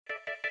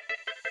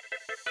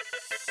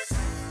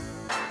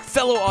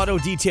Fellow auto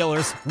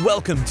detailers,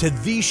 welcome to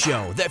the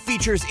show that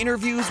features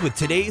interviews with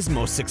today's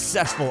most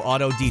successful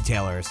auto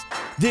detailers.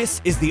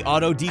 This is the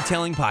Auto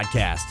Detailing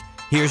Podcast.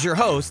 Here's your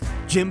host,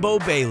 Jimbo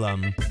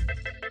Balaam.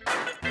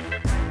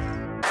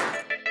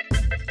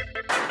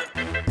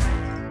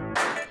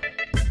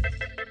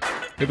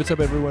 Hey, what's up,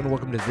 everyone?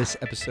 Welcome to this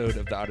episode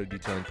of the Auto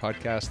Detailing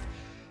Podcast.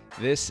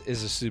 This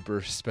is a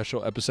super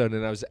special episode,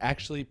 and I was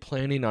actually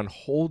planning on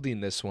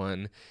holding this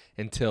one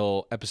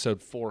until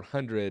episode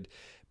 400,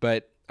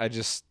 but I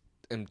just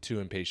am too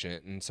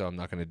impatient, and so I'm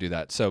not going to do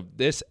that. So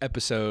this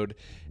episode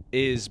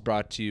is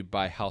brought to you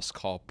by House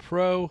Call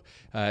Pro.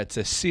 It's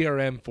a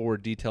CRM for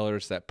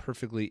detailers that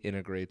perfectly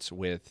integrates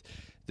with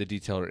the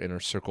Detailer Inner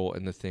Circle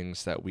and the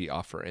things that we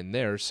offer in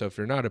there. So if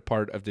you're not a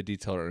part of the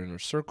Detailer Inner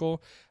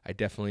Circle, I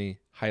definitely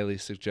highly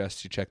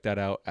suggest you check that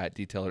out at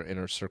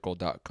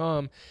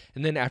detailerinnercircle.com.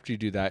 And then after you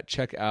do that,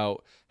 check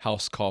out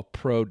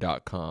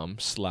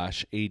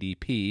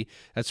housecallpro.com/ADP.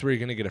 That's where you're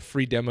going to get a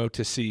free demo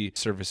to see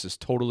services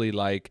totally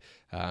like,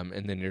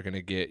 and then you're going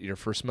to get your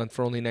first month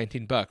for only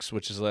 $19,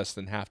 which is less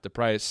than half the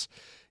price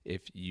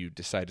if you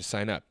decide to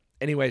sign up.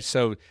 Anyway,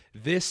 so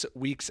this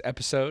week's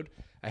episode,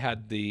 I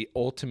had the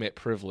ultimate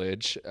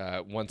privilege,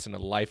 once in a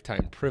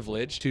lifetime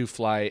privilege, to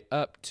fly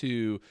up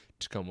to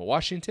Tacoma,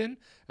 Washington,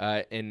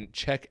 and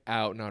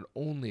not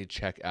only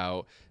check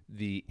out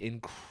the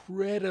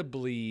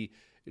incredibly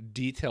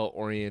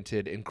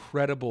detail-oriented,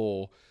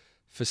 incredible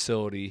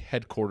facility,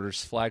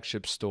 headquarters,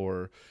 flagship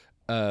store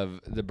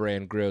of the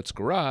brand Griots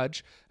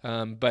Garage,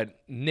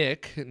 but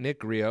Nick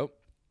Griot,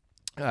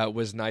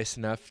 was nice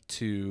enough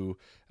to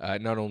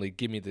not only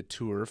give me the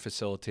tour,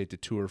 facilitate the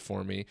tour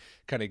for me,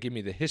 kind of give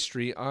me the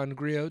history on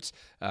Griots,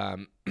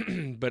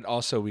 but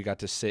also we got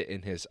to sit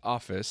in his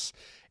office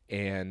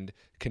and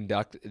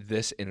conduct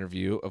this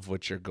interview of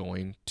which you're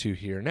going to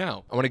hear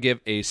now. I want to give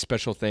a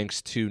special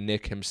thanks to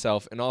Nick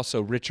himself and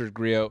also Richard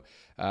Griot.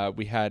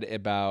 We had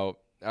I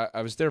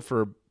was there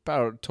for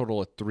about a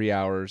total of 3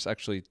 hours,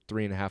 actually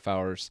 3.5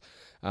 hours.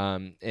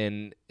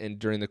 And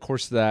during the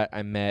course of that,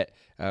 I met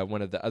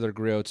one of the other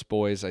Griots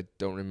boys. I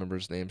don't remember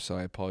his name, so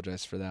I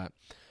apologize for that.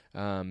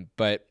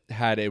 But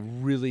had a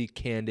really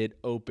candid,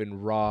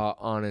 open, raw,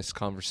 honest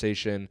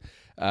conversation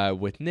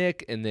with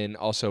Nick, and then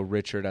also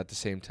Richard at the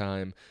same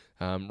time,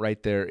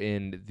 right there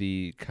in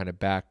the kind of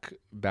back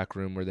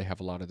room where they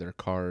have a lot of their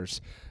cars.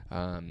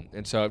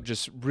 And so I'm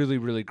just really,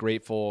 really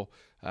grateful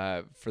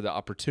for the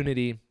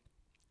opportunity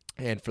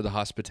and for the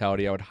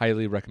hospitality. I would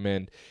highly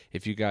recommend,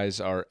 if you guys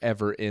are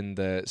ever in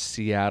the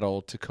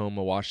Seattle,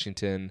 Tacoma,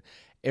 Washington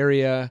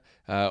area,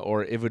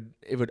 or it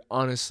would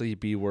honestly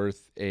be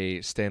worth a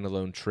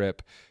standalone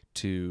trip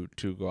to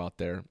go out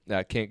there.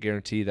 I can't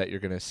guarantee that you're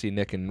going to see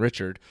Nick and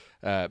Richard,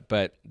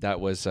 but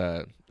that was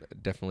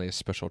definitely a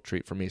special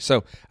treat for me.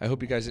 So I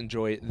hope you guys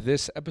enjoy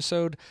this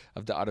episode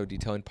of the Auto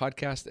Detailing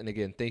Podcast. And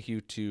again, thank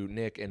you to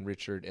Nick and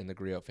Richard and the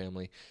Griot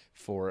family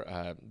for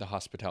the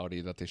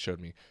hospitality that they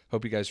showed me.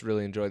 Hope you guys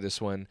really enjoy this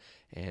one.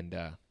 And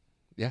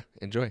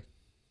enjoy.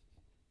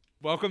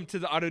 Welcome to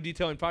the Auto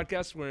Detailing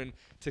Podcast. We're in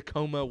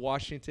Tacoma,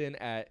 Washington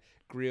at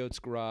Griot's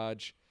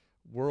Garage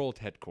World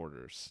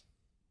Headquarters.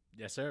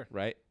 Yes, sir.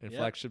 Right? And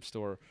flagship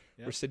store.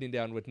 Yep. We're sitting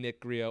down with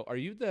Nick Griot. Are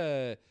you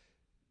the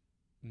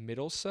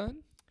middle son?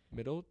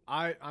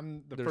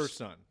 I'm the first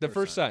son. The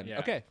first son. Yeah.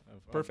 Okay.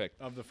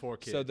 Perfect. Of the four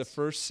kids. So the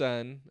first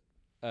son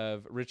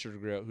of Richard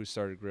Griot, who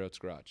started Griot's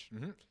Garage.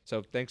 Mm-hmm.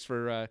 So thanks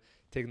for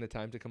taking the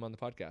time to come on the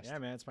podcast. Yeah,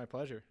 man. It's my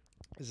pleasure.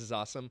 This is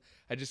awesome.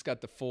 I just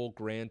got the full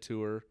grand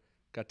tour.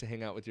 Got to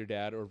hang out with your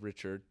dad or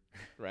Richard,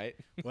 right?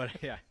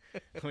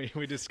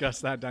 We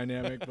discussed that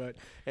dynamic, but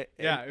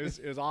yeah,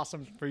 it was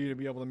awesome for you to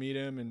be able to meet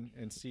him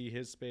and see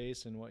his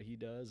space and what he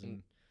does.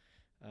 And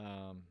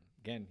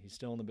again, he's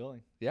still in the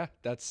building. Yeah,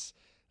 that's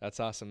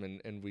awesome.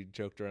 And we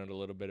joked around a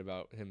little bit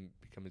about him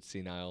becoming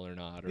senile or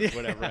not, or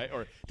whatever, right?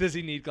 Or does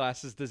he need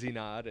glasses? Does he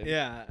not? And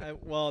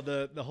Well,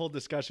 the whole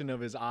discussion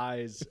of his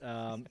eyes,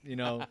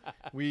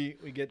 we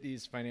get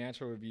these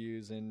financial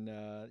reviews, and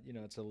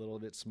it's a little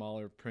bit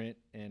smaller print,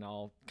 and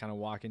I'll kind of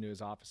walk into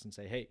his office and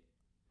say, "Hey,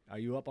 are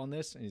you up on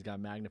this?" And he's got a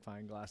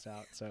magnifying glass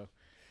out, so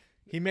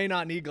he may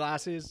not need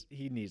glasses.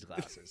 He needs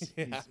glasses.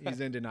 He's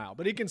in denial,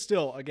 but he can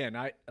still. Again,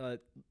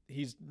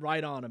 he's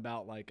right on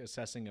about like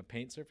assessing a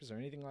paint surface or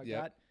anything like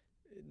that.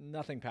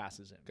 Nothing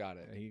passes him. Got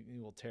it.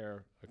 He will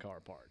tear a car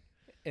apart.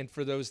 And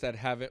for those that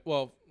haven't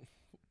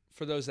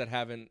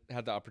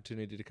had the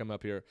opportunity to come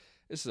up here,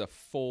 this is a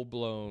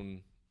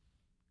full-blown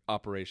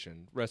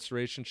operation,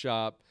 restoration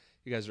shop.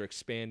 You guys are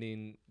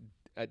expanding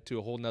to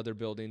a whole nother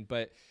building,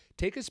 but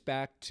take us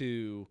back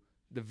to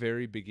the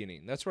very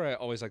beginning. That's where I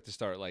always like to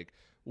start. Like,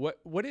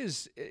 what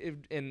is,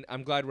 and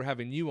I'm glad we're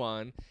having you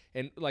on,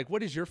 and like,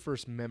 what is your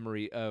first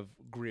memory of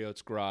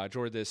Griot's Garage,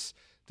 or this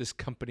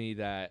company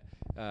that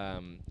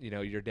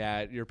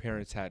your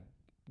parents had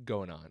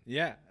going on?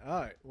 Yeah.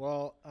 All right.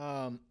 Well,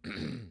 I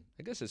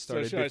guess it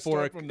started before. I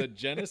start from the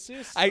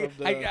genesis?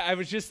 I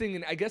was just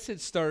thinking, I guess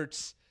it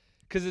starts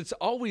because it's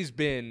always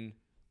been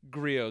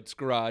Griot's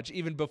Garage,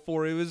 even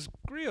before it was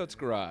Griot's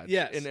Garage.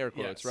 Yes. In air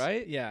quotes,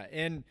 right? Yeah.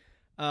 And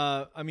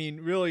I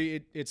mean,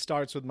 really, it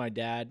starts with my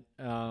dad.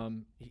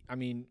 I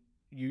mean,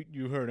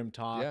 you heard him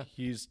talk. Yeah.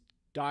 He's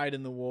dyed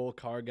in the wool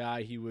car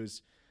guy. He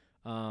was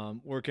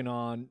working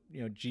on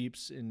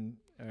Jeeps and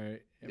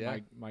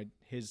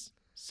his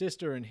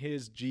sister and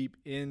his Jeep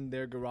in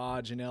their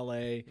garage in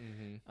LA.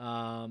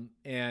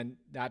 And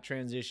that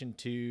transition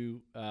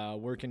to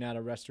working at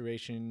a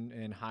restoration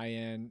and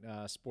high-end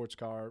sports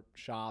car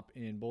shop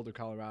in Boulder,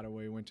 Colorado,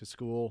 where he went to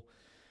school.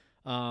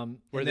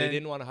 Where they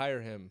didn't want to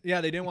hire him.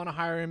 Yeah, they didn't want to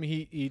hire him.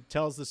 He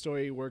tells the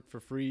story he worked for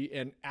free.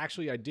 And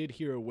actually, I did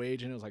hear a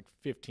wage, and it was like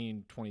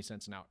 15, 20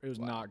 cents an hour. It was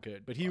not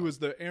good. But he was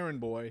the errand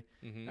boy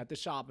at the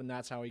shop, and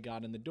that's how he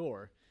got in the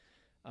door.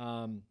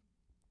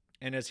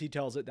 And as he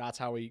tells it, that's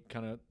how he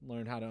kind of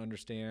learned how to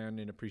understand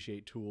and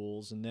appreciate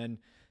tools. And then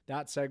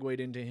that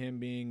segued into him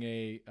being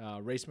a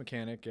race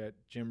mechanic at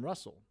Jim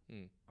Russell.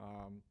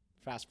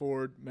 Fast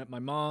forward, met my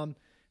mom,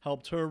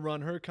 helped her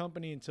run her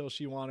company until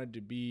she wanted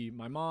to be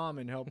my mom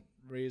and help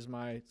raise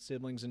my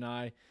siblings and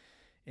I.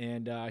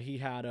 And he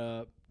had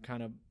a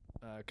kind of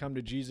come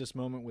to Jesus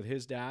moment with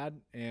his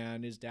dad,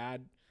 and his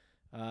dad,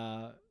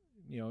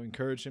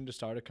 encouraged him to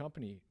start a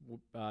company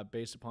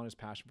based upon his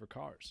passion for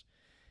cars.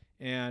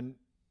 And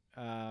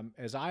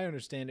as I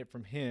understand it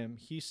from him,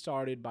 he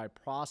started by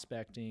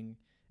prospecting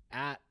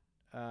at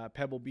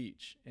Pebble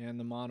Beach and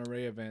the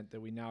Monterey event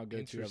that we now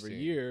go to every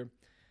year,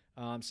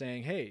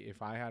 saying, hey,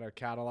 if I had a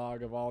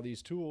catalog of all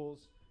these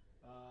tools,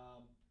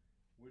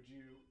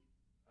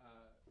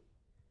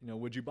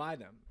 would you buy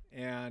them?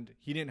 And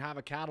he didn't have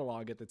a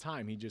catalog at the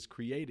time. He just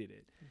created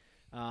it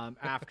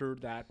after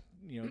that,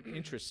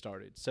 interest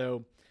started.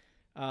 So,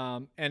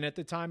 and at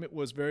the time it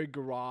was very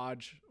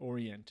garage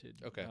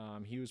oriented. Okay.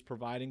 He was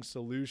providing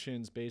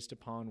solutions based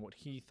upon what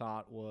he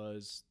thought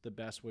was the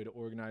best way to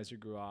organize your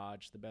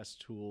garage, the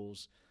best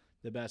tools,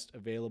 the best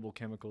available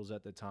chemicals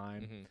at the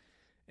time.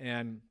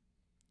 And,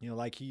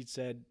 like he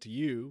said to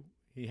you,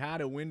 he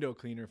had a window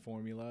cleaner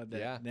formula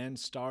that then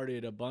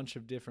started a bunch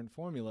of different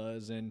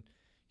formulas. And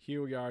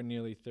here we are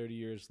nearly 30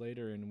 years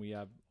later, and we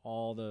have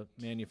all the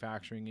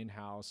manufacturing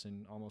in-house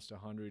and almost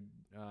 100,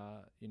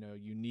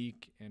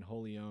 unique and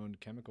wholly owned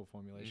chemical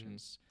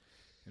formulations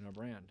in our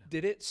brand.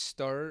 Did it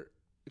start,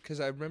 because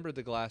I remember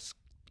the glass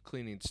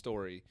cleaning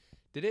story,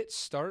 did it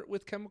start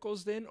with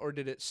chemicals then, or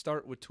did it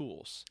start with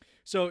tools?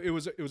 So it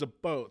was a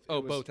both.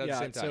 Oh, both at the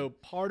same time. So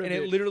part of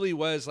it literally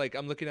was like,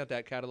 I'm looking at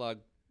that catalog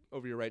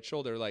over your right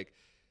shoulder, like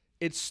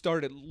it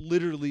started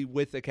literally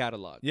with a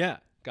catalog. Yeah.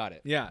 Got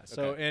it. Yeah.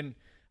 So, and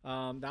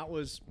that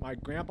was my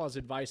grandpa's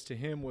advice to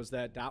him, was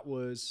that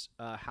was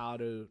how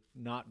to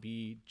not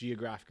be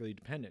geographically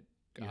dependent.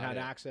 You had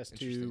access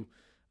to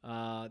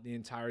the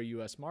entire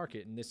U.S.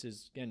 market. And this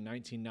is, again,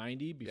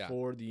 1990,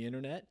 before the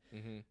internet.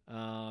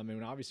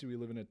 And obviously we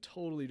live in a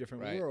totally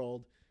different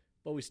world,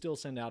 but we still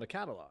send out a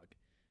catalog.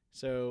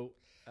 So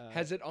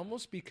has it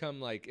almost become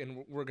like,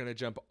 and we're going to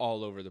jump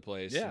all over the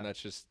place, and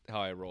that's just how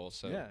I roll.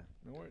 So no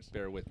worries.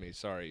 Bear with me.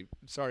 Sorry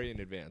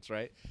in advance,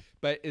 right?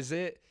 But is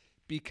it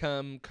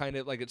become kind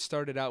of like, it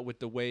started out with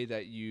the way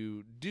that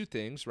you do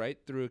things, right,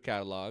 through a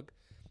catalog,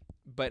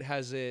 but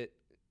has it,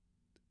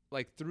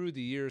 like, through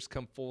the years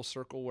come full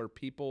circle where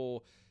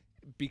people,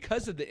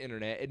 because of the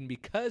internet and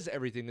because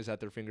everything is at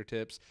their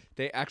fingertips,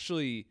 they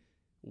actually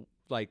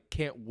like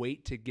can't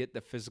wait to get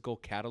the physical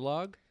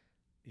catalog?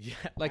 Yeah.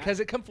 Like, has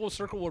it come full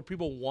circle where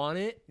people want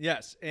it?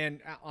 Yes. And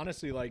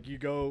honestly, like, you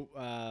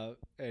go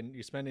and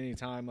you spend any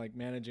time like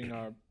managing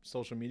our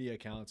social media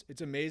accounts,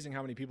 it's amazing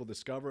how many people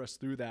discover us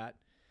through that,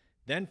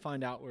 then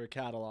find out we're a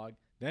catalog,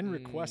 then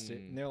request it,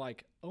 and they're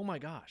like, oh my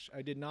gosh,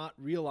 I did not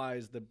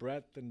realize the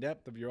breadth and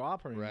depth of your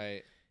offering.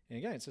 Right. And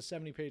again, it's a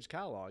 70-page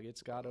catalog.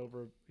 It's got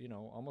over,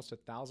 almost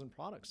 1,000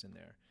 products in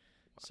there.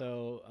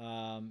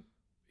 So,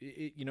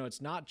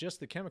 it's not just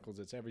the chemicals.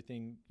 It's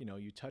everything,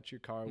 you touch your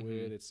car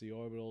with. It's the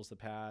orbitals, the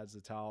pads,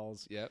 the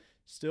towels. Yep.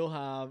 Still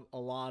have a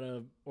lot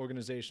of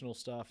organizational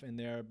stuff in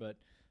there, but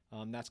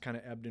that's kind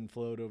of ebbed and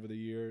flowed over the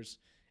years.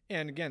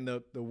 And again,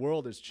 the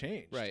world has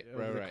changed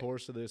over the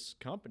course of this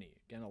company.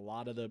 Again, a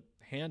lot of the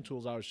hand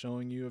tools I was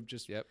showing you have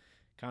just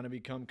kind of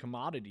become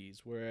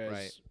commodities.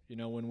 Whereas,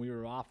 when we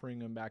were offering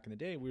them back in the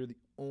day, we were the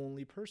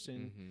only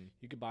person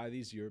you could buy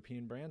these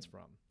European brands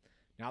from.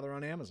 Now they're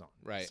on Amazon.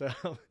 Right.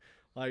 So,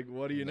 like,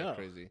 what do you know?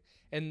 Crazy.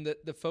 And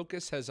the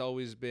focus has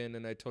always been,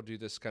 and I told you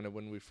this kind of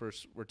when we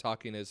first were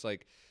talking, is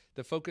like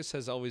the focus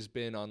has always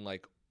been on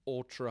like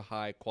ultra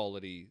high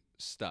quality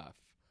stuff,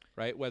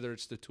 right? Whether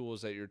it's the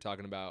tools that you're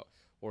talking about,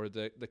 or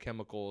the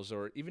chemicals,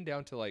 or even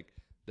down to like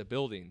the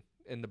building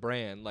and the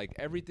brand. Like,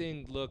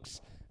 everything looks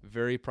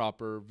very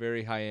proper,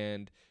 very high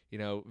end,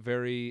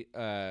 very,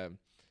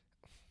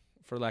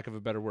 for lack of a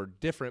better word,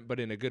 different, but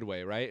in a good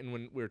way, right? And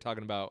when we were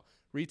talking about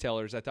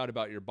retailers, I thought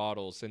about your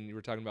bottles, and you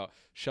were talking about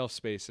shelf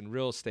space and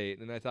real estate.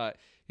 And I thought,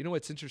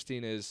 what's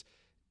interesting is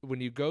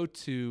when you go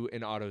to an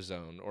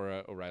AutoZone or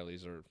a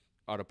O'Reilly's or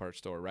auto parts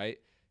store, right?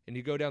 And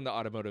you go down the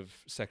automotive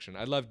section.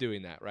 I love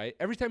doing that, right?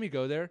 Every time you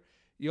go there,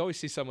 you always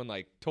see someone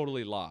like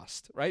totally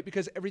lost, right?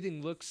 Because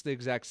everything looks the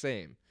exact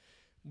same.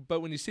 But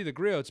when you see the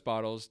Griots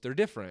bottles, they're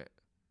different,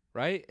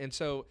 right? And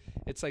so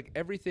it's like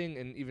everything,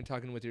 and even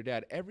talking with your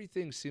dad,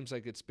 everything seems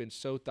like it's been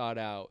so thought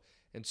out,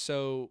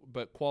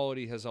 but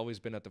quality has always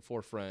been at the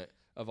forefront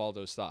of all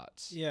those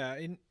thoughts. Yeah,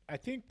 and I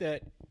think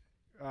that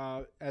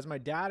as my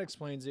dad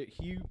explains it,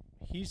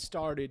 he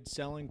started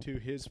selling to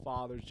his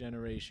father's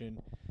generation,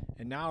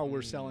 and now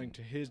we're selling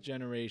to his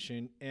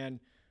generation, and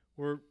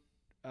we're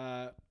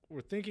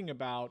thinking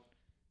about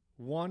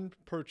one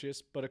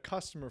purchase, but a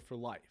customer for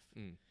life.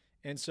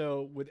 And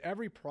so with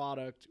every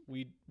product,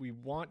 we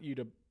want you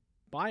to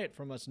buy it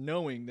from us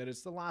knowing that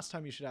it's the last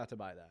time you should have to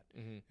buy that.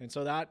 And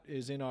so that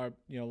is in our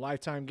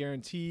lifetime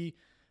guarantee.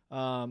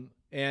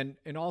 And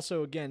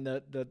also, again,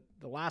 the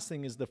last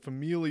thing is the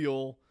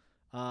familial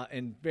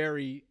and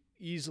very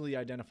easily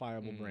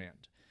identifiable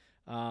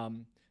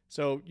brand.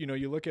 So,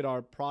 you look at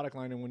our product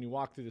line, and when you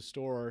walk through the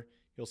store,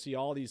 you'll see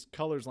all these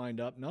colors lined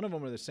up. None of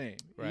them are the same.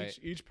 Right.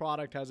 Each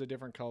product has a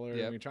different color,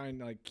 and we try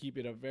and keep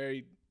it a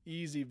very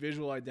easy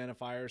visual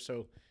identifier,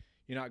 so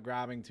you're not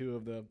grabbing two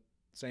of the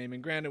same.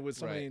 And granted, with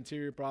some of the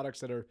interior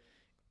products that are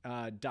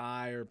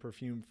dye or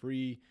perfume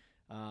free,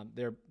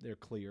 they're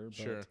clear. But,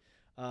 sure.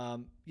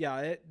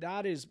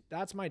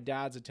 That's my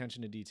dad's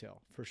attention to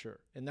detail for sure,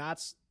 and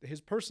that's his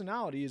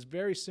personality is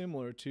very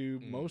similar to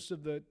most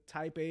of the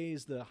Type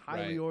A's, the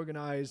highly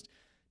organized,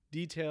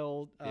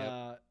 detailed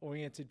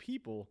oriented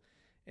people,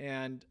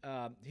 and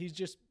he's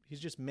just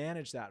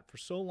managed that for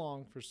so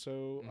long,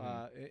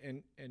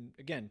 and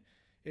again,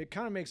 it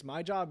kind of makes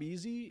my job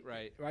easy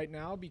right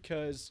now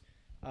because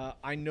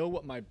I know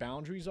what my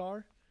boundaries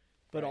are.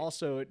 But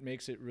also it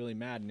makes it really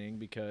maddening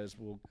because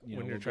when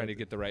you're trying to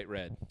get the right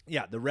red.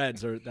 Yeah, the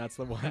reds that's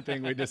the one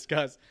thing we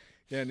discuss.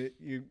 And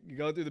you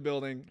go through the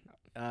building,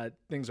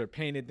 things are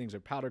painted, things are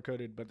powder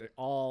coated, but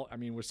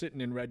we're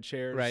sitting in red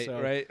chairs.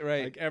 Right.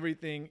 Like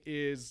everything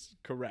is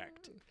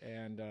correct.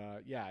 And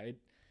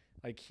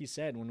like he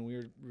said, when we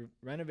were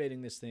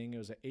renovating this thing, it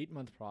was an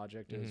 8-month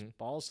project. It was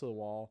balls to the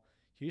wall.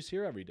 He was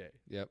here every day.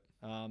 Yep.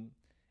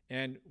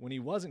 And when he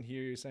wasn't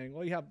here, he was saying,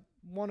 well, you have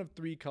one of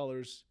 3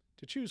 colors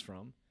to choose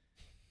from.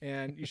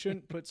 And you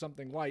shouldn't put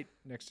something white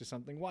next to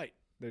something white.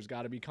 There's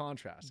got to be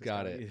contrast.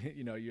 Got it.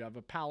 You have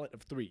a palette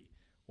of 3,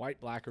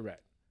 white, black, or red.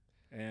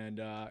 And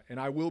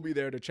I will be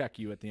there to check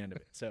you at the end of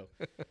it. So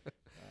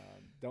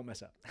don't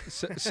mess up.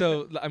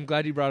 So I'm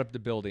glad you brought up the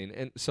building.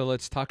 And so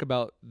let's talk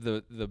about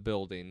the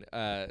building.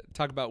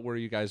 Talk about where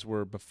you guys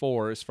were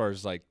before as far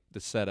as like the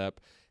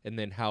setup, and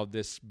then how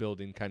this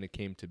building kind of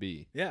came to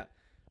be. Yeah.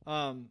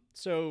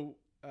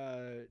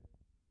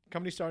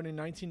 Company started in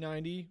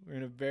 1990. We're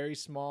in a very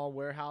small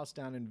warehouse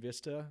down in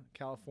Vista,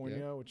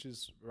 California, which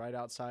is right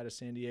outside of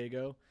San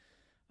Diego.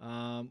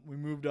 We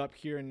moved up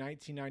here in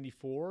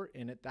 1994,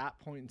 and at that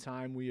point in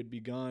time, we had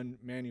begun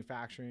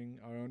manufacturing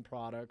our own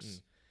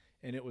products,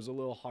 and it was a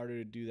little harder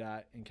to do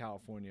that in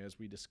California, as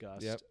we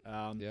discussed.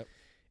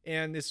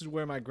 And this is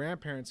where my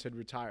grandparents had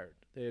retired.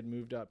 They had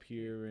moved up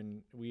here,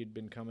 and we had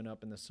been coming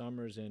up in the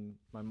summers, and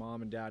my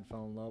mom and dad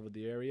fell in love with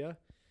the area.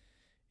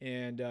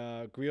 And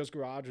Griot's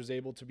Garage was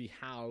able to be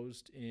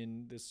housed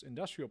in this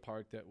industrial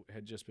park that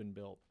had just been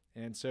built.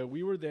 And so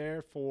we were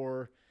there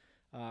for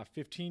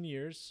 15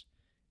 years.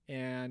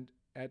 And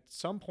at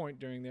some point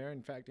during there,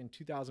 in fact, in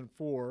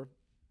 2004,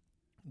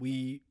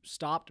 we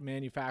stopped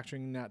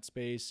manufacturing in that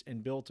space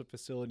and built a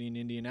facility in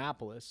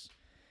Indianapolis.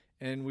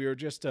 And we were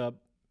just a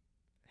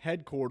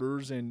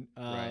headquarters and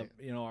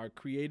our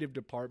creative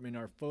department,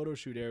 our photo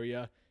shoot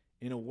area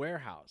in a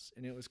warehouse.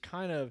 And it was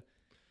kind of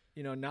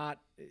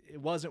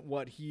it wasn't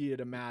what he had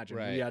imagined.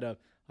 Right. We had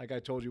like I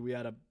told you, we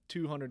had a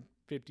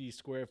 250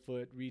 square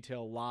foot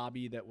retail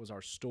lobby that was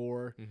our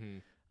store.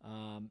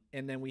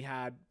 And then we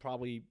had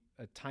probably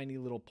a tiny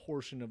little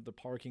portion of the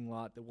parking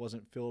lot that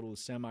wasn't filled with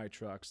semi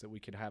trucks that we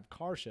could have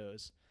car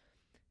shows.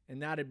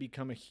 And that had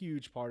become a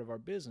huge part of our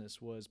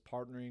business, was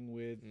partnering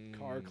with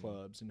car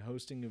clubs and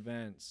hosting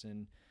events.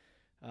 And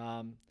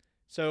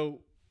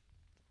so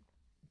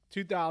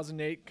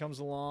 2008 comes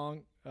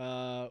along.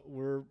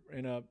 We're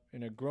in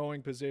a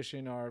growing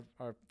position. Our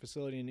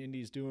facility in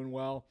Indy is doing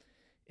well,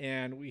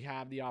 and we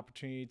have the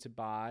opportunity to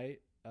buy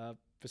a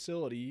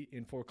facility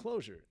in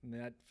foreclosure. And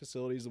that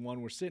facility is the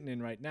one we're sitting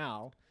in right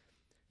now,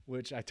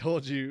 which I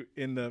told you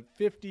in the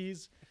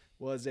 50s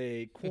was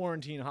a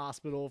quarantine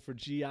hospital for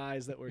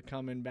GIs that were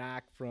coming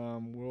back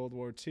from World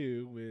War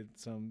II with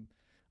some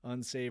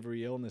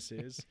unsavory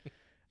illnesses.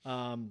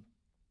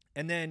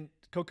 And then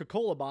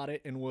Coca-Cola bought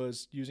it and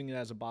was using it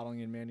as a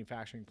bottling and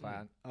manufacturing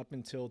plant up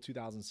until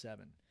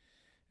 2007.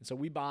 And so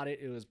we bought it.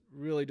 It was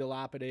really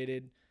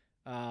dilapidated,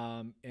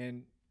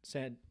 and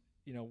said,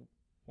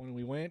 when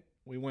we went.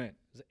 It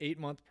was an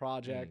 8-month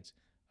project.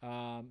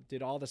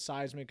 Did all the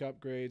seismic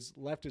upgrades,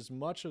 left as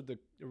much of the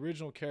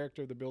original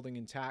character of the building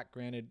intact,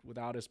 granted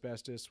without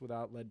asbestos,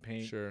 without lead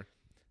paint. Sure.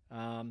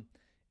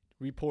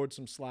 Repoured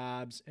some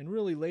slabs, and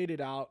really laid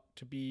it out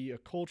to be a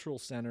cultural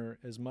center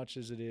as much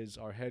as it is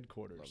our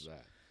headquarters. Love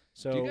that.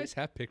 So, do you guys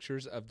have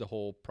pictures of the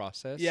whole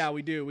process? Yeah,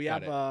 we do. We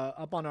have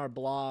up on our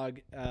blog.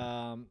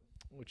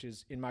 which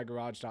is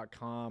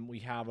inmygarage.com. We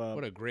have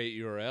What a great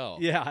URL.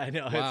 Yeah, I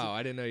know. Wow,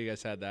 I didn't know you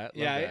guys had that.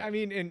 Love that. I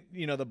mean, and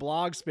the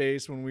blog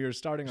space when we were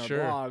starting our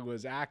Sure. blog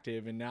was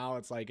active, and now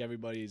it's like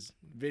everybody's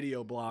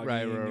video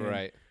blogging.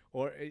 Right.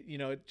 Or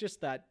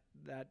just that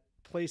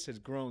place has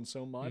grown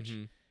so much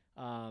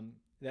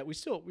that we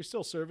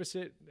still service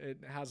it. It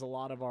has a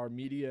lot of our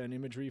media and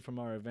imagery from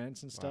our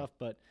events and stuff,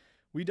 but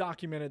we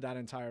documented that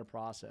entire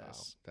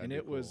process, and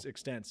it was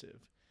extensive.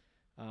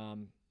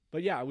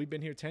 But yeah, we've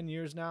been here 10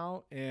 years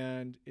now,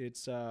 and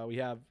it's we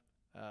have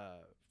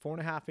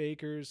 4.5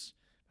 acres,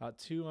 about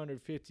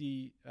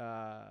 250.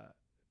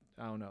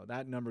 I don't know.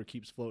 That number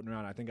keeps floating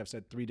around. I think I've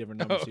said 3 different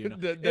numbers.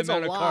 The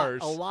amount of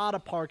cars. A lot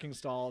of parking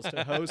stalls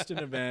to host an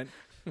event.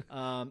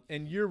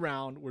 And year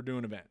round, we're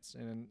doing events.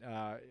 And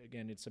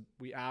again,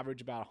 we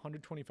average about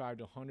 125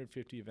 to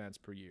 150 events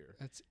per year.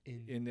 That's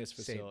in this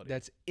facility.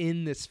 That's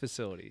in this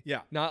facility.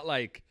 Yeah. Not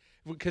like,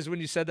 because when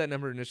you said that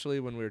number initially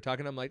when we were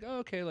talking, I'm like, oh,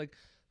 okay, like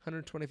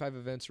 125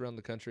 events around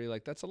the country.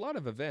 Like, that's a lot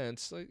of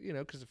events, like,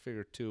 because I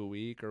figure 2 a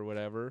week or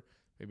whatever,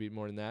 maybe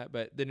more than that.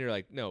 But then you're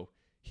like, no,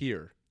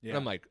 here. Yeah. And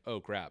I'm like,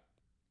 oh, crap.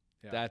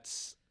 Yeah.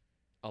 That's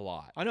a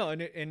lot. I know.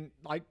 And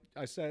like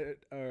I said,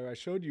 I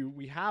showed you,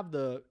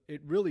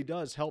 it really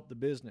does help the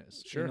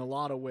business in a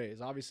lot of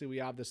ways. Obviously, we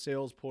have the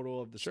sales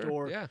portal of the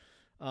store. Yeah.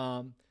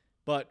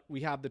 But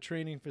we have the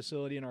training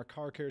facility in our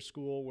car care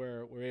school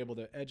where we're able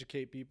to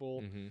educate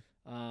people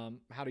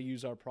how to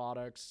use our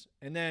products.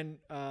 And then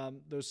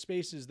those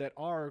spaces that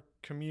are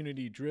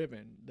community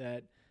driven,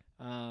 that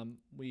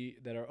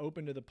are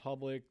open to the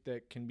public,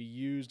 that can be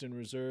used and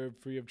reserved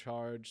free of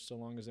charge so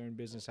long as they're in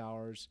business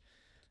hours,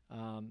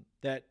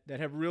 that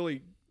have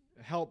really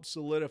helped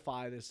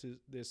solidify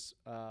this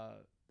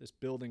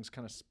building's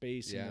kind of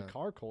space in the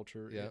car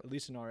culture, at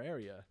least in our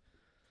area.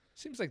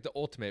 Seems like the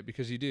ultimate,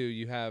 because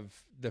you have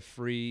the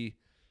free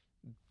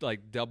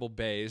like double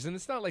bays, and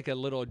it's not like a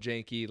little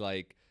janky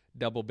like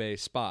double bay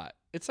spot.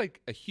 It's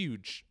like a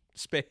huge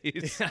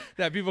space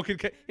that people can,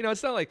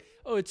 it's not like,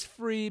 oh, it's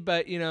free,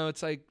 but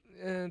it's like,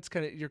 it's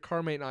kind of, your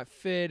car might not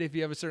fit if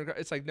you have a certain car.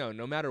 It's like,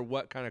 no matter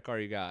what kind of car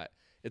you got,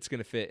 it's going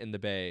to fit in the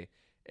bay,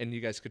 and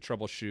you guys could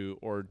troubleshoot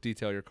or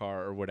detail your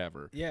car or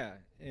whatever. Yeah.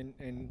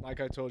 And like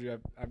I told you,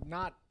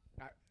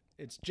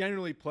 it's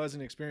generally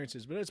pleasant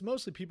experiences, but it's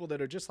mostly people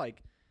that are just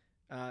like,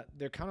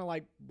 they're kind of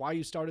like why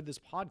you started this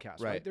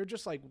podcast, right? They're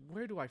just like,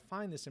 where do I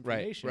find this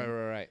information?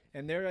 Right.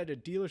 And they're at a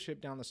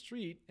dealership down the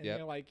street, and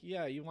they're like,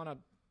 yeah, you want to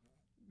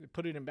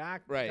put it in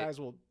back? Right. Guys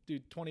will do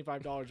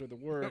 $25 worth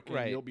of work,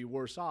 and you'll be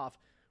worse off.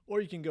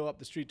 Or you can go up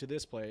the street to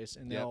this place,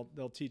 and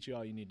they'll teach you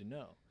all you need to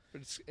know.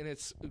 But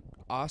it's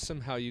awesome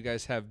how you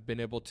guys have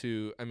been able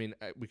to. I mean,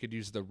 we could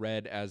use the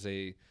red as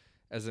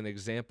an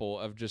example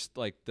of just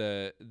like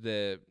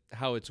the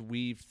how it's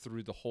weaved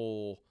through the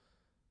whole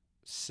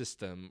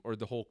system or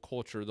the whole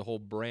culture, the whole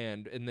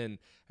brand. And then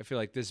I feel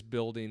like this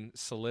building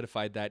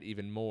solidified that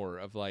even more,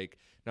 of like,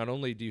 not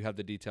only do you have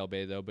the detail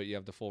bay though, but you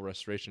have the full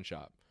restoration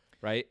shop,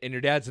 right? And your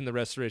dad's in the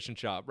restoration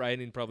shop, right?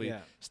 And he probably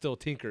still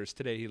tinkers.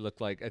 Today he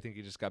looked like, I think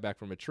he just got back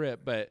from a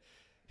trip, but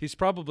he's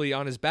probably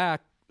on his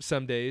back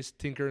some days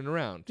tinkering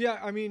around. Yeah,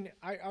 I mean,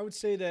 I would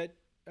say that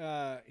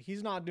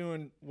he's not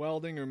doing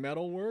welding or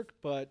metal work,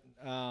 but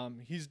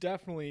he's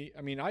definitely,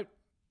 I mean,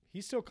 he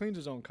still cleans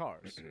his own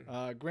cars.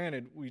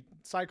 Granted, we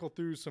cycle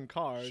through some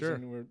cars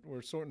and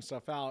we're sorting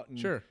stuff out.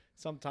 And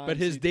sometimes, but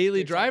his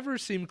daily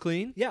drivers seem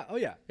clean. Yeah. Oh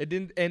yeah. It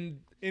didn't. And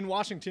in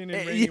Washington,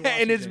 and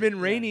it's been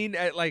raining.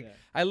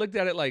 I looked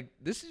at it like,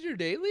 this is your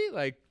daily.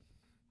 Like,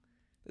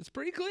 it's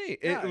pretty clean.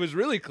 It was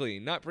really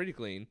clean, not pretty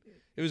clean.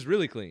 It was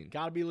really clean.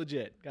 Got to be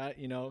legit. Got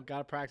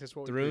to practice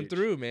what through and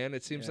through, man.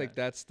 It seems like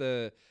that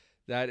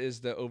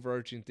is the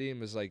overarching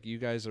theme. Is like, you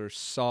guys are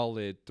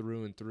solid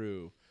through and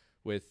through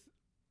with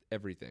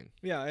everything.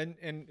 Yeah,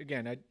 and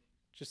again, I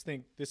just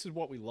think this is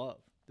what we love.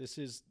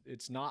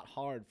 It's not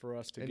hard for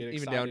us to get excited.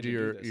 Even down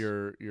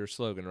to your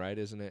slogan, right?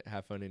 Isn't it?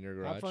 Have fun in your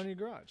garage. Have fun in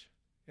your garage.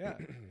 Yeah,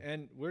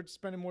 and we're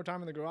spending more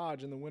time in the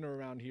garage in the winter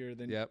around here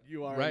than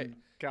you are in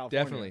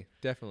California.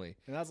 Definitely.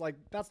 And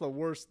that's the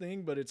worst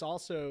thing, but it's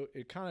also,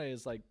 it kind of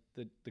is like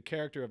the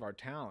character of our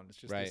town. It's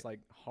just this like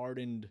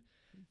hardened.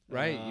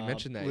 Right, you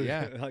mentioned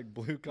that, like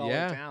blue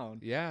collar town.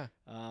 Yeah.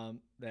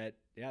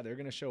 They're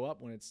gonna show up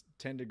when it's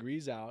 10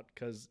 degrees out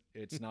because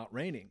it's not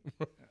raining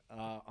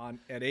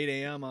at 8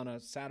 a.m. on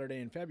a Saturday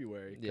in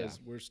February because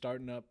we're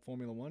starting up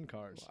Formula One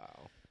cars.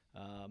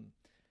 Wow.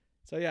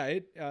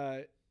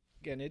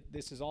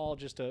 This is all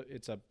just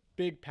it's a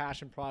big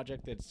passion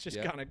project that's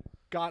just kind of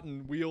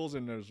gotten wheels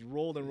and has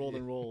rolled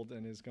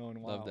and is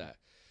going wild. Love that.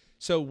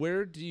 So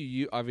where do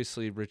you,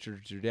 obviously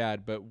Richard's your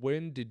dad, but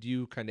when did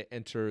you kind of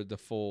enter the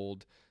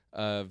fold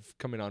of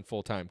coming on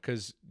full time?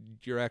 Because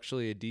you're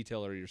actually a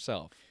detailer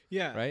yourself.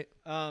 Yeah. Right?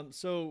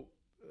 So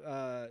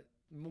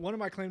one of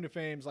my claim to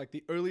fame, like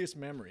the earliest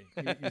memory,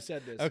 you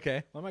said this.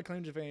 Okay. One of my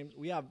claim to fame,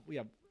 we have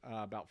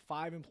about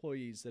 5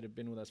 employees that have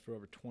been with us for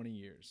over 20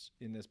 years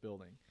in this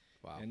building.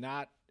 Wow. And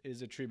that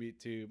is a tribute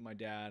to my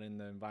dad and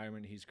the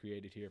environment he's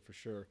created here for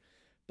sure.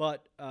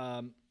 But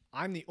I'm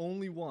the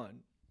only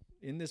one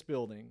in this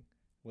building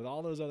with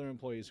all those other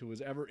employees who was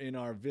ever in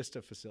our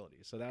Vista facility.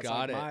 So that's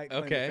Got it. my claim to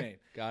Okay. fame.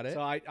 Got it.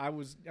 So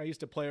I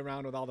used to play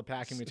around with all the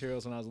packing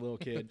materials when I was a little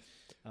kid.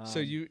 So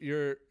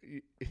you're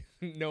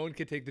no one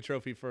could take the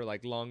trophy for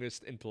like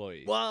longest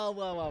employee.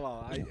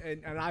 Well.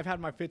 And I've had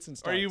my fits and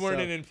starts. Or you weren't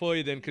so, an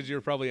employee then because you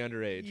were probably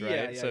underage,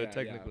 right? Yeah, so yeah,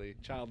 technically.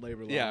 yeah. Child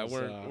labor laws. Yeah,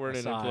 weren't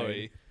an aside,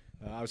 employee.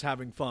 I was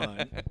having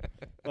fun.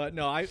 But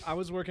no, I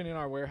was working in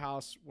our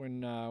warehouse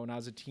when I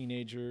was a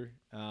teenager.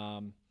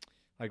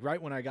 Like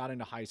right when I got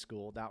into high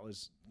school, that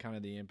was kind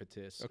of the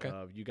impetus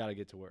of you got to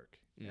get to work.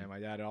 And my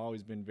dad had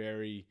always been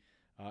very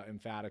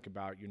emphatic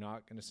about you're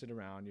not going to sit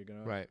around. You're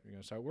going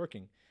to start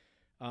working.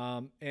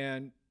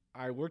 And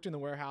I worked in the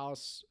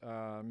warehouse,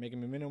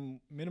 making a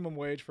minimum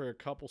wage for a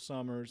couple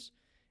summers,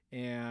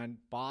 and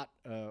bought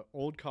an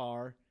old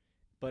car.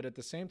 But at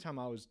the same time,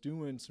 I was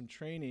doing some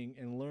training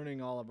and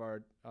learning all of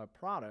our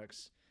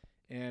products,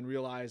 and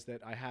realized that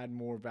I had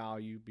more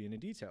value being a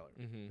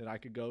detailer. That I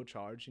could go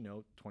charge,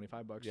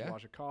 $25 to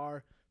wash a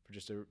car for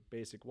just a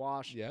basic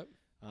wash. Yep.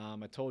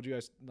 I told you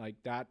like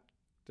that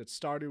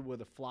started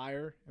with a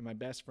flyer and my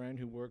best friend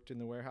who worked in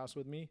the warehouse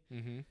with me.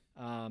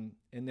 And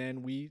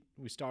then we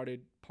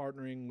started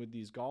partnering with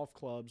these golf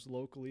clubs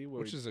locally,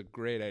 Which is a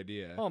great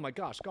idea. Oh my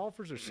gosh,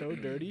 golfers are so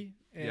dirty,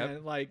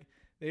 and like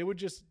they would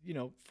just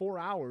 4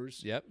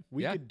 hours.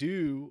 We could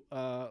do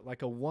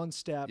like a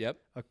one-step,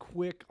 a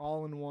quick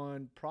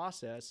all-in-one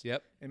process.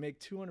 And make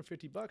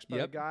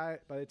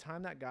 $250 by the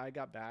time that guy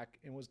got back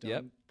and was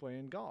done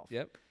playing golf.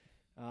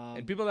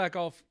 And people that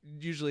golf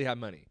usually have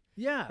money.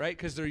 Yeah. Right?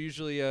 Because they're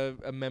usually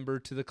a member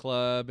to the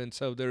club. And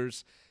so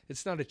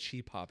it's not a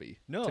cheap hobby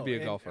to be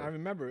a golfer. I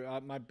remember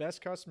my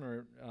best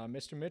customer,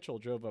 Mr. Mitchell,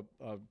 drove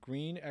a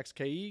green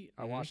XKE.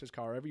 I wash his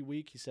car every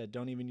week. He said,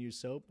 don't even use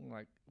soap. I'm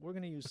like, we're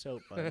going to use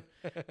soap, bud.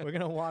 We're going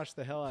to wash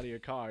the hell out of your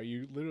car.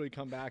 You literally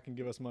come back and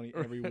give us money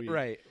every week.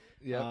 Right.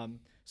 Yeah.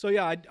 So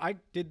yeah, I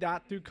did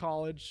that through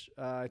college.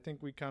 I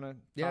think we kind of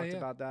talked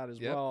about that as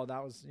well.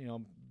 That was,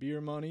 beer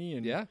money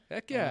and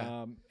heck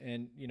yeah.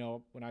 And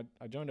when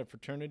I joined a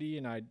fraternity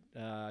and I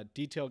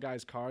detailed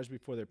guys' cars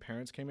before their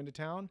parents came into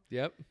town.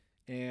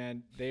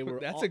 And they were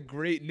a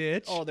great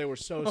niche. Oh, they were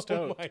so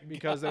stoked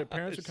because their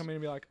parents would come in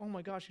and be like, "Oh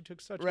my gosh, you took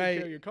such good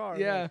care of your car."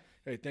 Yeah. Like,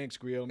 hey, thanks,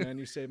 Griot, man.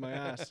 You saved my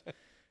ass.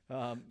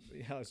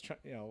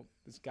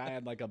 This guy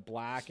had like a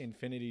black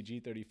Infiniti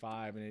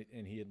G35,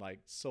 and he had like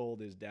sold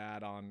his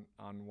dad on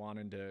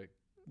wanting to,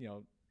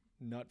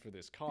 nut for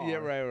this car. Yeah,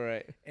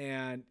 right.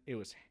 And it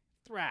was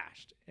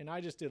thrashed, and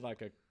I just did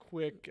like a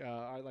quick,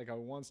 like a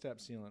one-step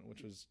sealant,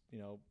 which was,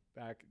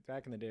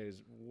 back in the day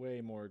is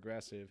way more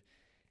aggressive,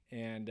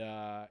 and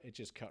it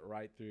just cut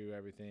right through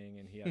everything.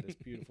 And he had this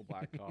beautiful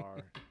black car,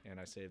 and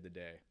I saved the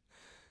day.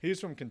 He was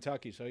from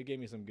Kentucky, so he gave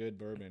me some good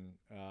bourbon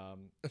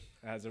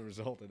as a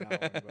result of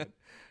that one. But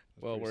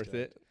well worth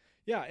it.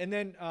 Yeah, and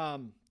then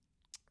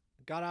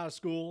got out of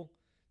school,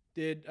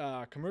 did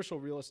commercial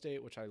real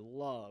estate, which I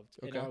loved.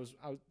 Okay. And I was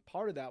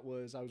part of that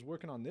was I was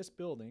working on this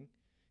building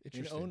in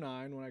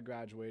 2009 when I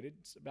graduated.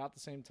 It's about the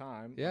same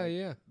time.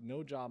 Yeah.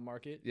 No job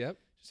market.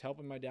 Just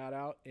helping my dad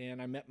out,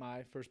 and I met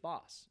my first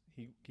boss.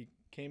 He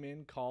came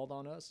in, called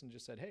on us, and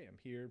just said, "Hey, I'm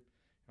here.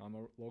 I'm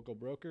a local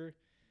broker."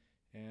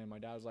 And my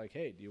dad was like,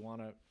 "Hey, do you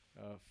want a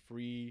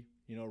free,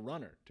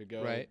 runner to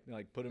go,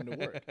 like put him to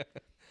work?"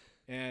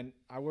 And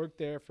I worked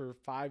there for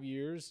 5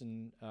 years,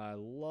 and I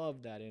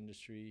loved that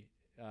industry,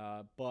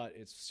 but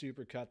it's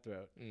super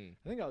cutthroat. I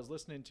think I was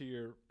listening to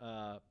your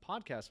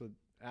podcast with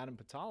Adam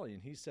Patali,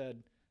 and he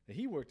said that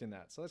he worked in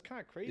that. So that's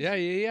kind of crazy.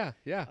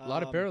 Yeah. A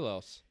lot of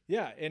parallels.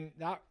 Yeah, and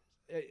that,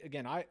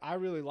 again, I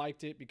really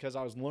liked it because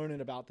I was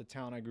learning about the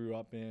town I grew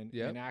up in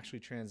and actually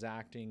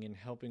transacting and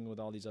helping with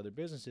all these other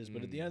businesses.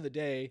 But at the end of the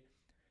day,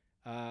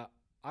 I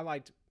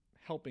liked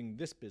helping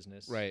this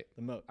business the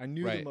most. I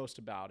knew the most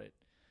about it.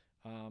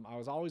 I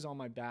was always on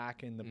my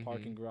back in the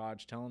parking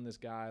garage telling this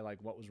guy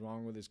like what was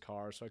wrong with his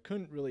car, so I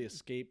couldn't really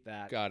escape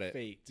that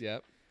fate.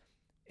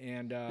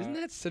 And isn't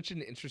that such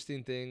an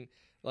interesting thing?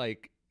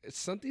 Like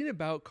something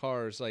about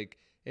cars, like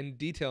in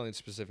detailing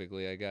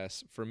specifically, I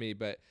guess for me,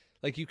 but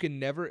like you can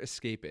never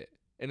escape it.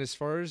 And as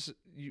far as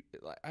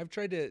I've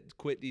tried to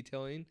quit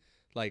detailing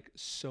like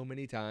so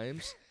many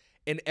times,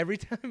 and every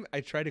time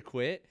I try to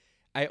quit,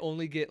 I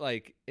only get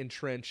like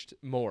entrenched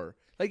more.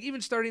 Like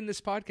even starting this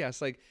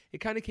podcast, like it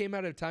kind of came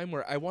out of a time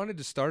where I wanted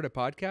to start a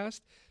podcast,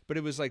 but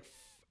it was like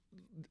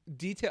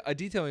a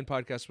detailing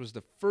podcast was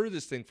the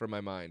furthest thing from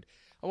my mind.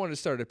 I wanted to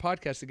start a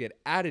podcast to get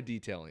out of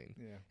detailing,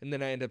 and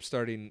then I end up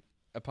starting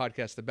a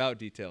podcast about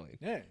detailing.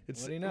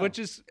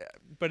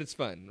 But it's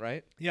fun,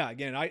 right? Yeah.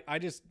 Again, I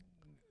just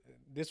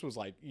this was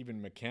like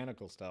even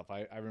mechanical stuff.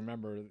 I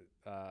remember.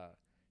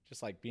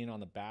 Just like being on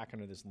the back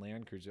under this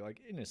Land Cruiser, like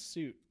in a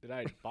suit that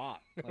I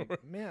bought.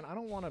 Like, man, I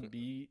don't want to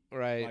be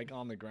like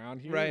on the ground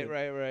here.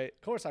 Right.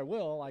 Of course I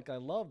will. Like, I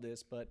love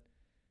this, but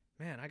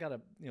man, I gotta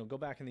go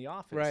back in the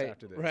office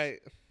after this.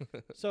 Right.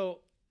 So,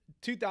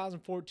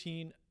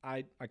 2014,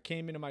 I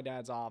came into my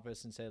dad's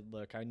office and said,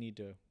 "Look, I need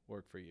to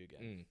work for you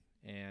again."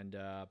 And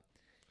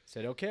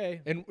Said,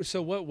 okay. And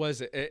so what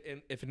was it?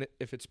 And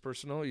if it's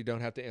personal, you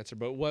don't have to answer,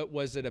 but what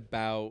was it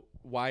about?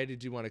 Why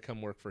did you want to come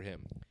work for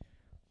him?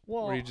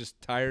 Well, were you just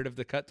tired of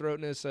the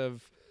cutthroatness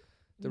of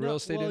the real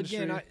estate industry?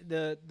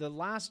 Again, the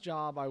last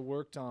job I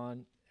worked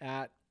on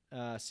at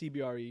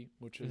CBRE,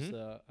 which was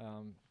the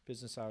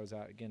business I was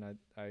at, again,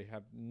 I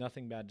have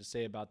nothing bad to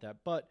say about that,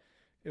 but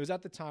it was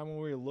at the time when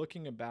we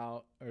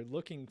were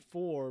looking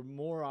for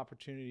more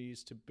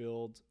opportunities to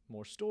build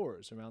more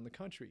stores around the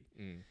country.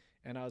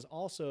 And I was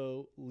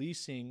also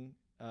leasing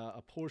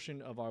a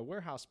portion of our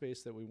warehouse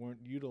space that we weren't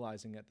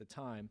utilizing at the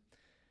time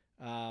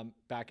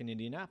back in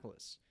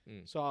Indianapolis.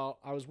 So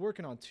I was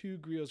working on 2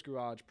 Griots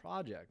garage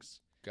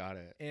projects. Got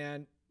it.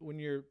 And when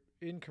you're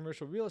in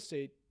commercial real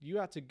estate, you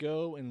have to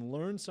go and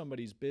learn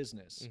somebody's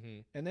business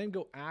and then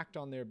go act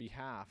on their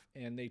behalf.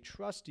 And they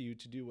trust you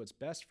to do what's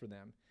best for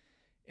them.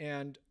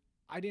 And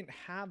I didn't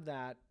have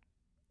that,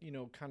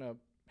 kind of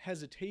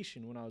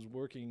hesitation when I was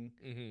working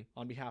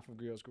on behalf of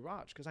Griots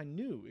Garage, because I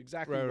knew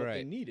exactly what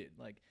they needed.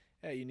 Like,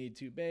 hey, you need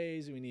 2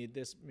 bays, we need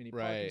this many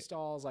parking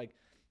stalls. Like,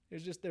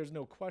 there's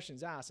no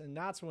questions asked. And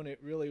that's when it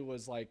really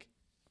was like,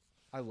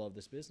 I love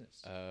this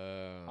business.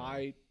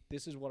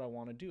 This is what I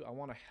want to do. I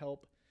want to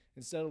help,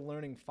 instead of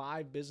learning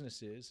 5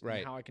 businesses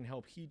and how I can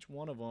help each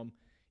one of them,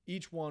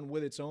 each one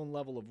with its own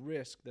level of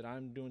risk that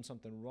I'm doing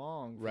something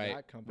wrong for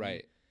that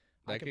company.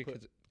 That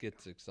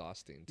gets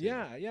exhausting too.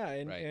 Yeah.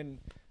 And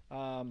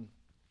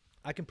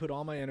I can put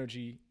all my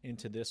energy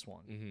into this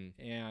one.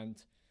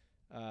 And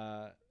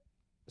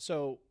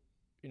so,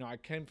 I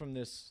came from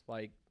this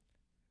like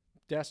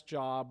desk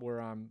job where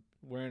I'm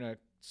wearing a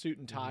suit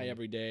and tie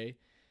every day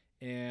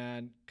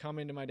and come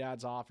into my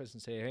dad's office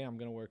and say, hey, I'm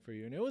going to work for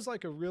you. And it was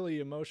like a really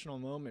emotional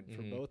moment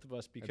for both of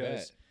us,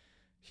 because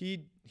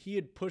he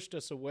had pushed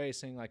us away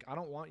saying, like, I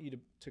don't want you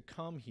to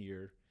come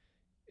here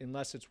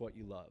unless it's what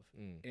you love.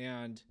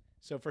 And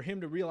so for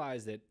him to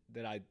realize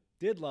that I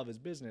did love his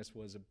business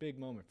was a big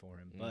moment for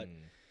him. But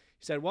he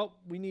said, well,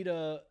 we need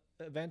a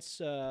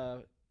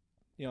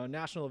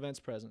national events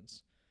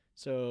presence.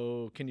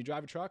 So can you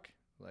drive a truck?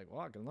 Like,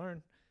 well, I can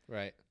learn.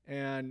 Right.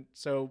 And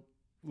so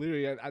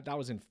literally that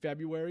was in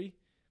February.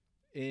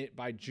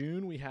 By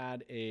June, we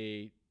had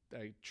a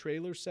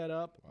trailer set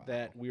up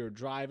that we were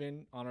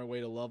driving on our way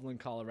to Loveland,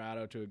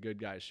 Colorado to a Good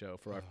Guys show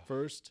for our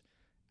first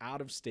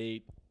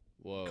out-of-state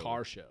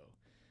car show.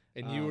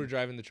 And you were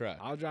driving the truck?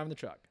 I was driving the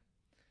truck.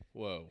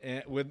 Whoa.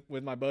 And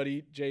with my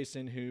buddy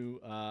Jason,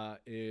 who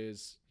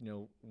is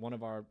one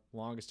of our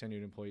longest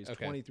tenured employees,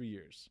 23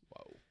 years.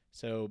 Whoa.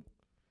 So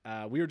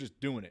we were just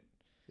doing it.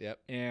 Yep.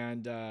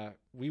 And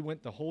we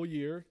went the whole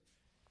year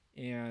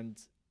and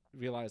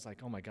realized,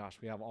 like, oh my gosh,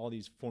 we have all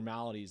these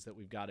formalities that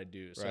we've got to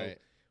do. So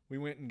we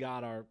went and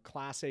got our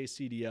Class A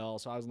CDL.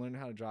 So I was learning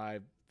how to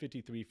drive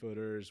 53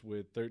 footers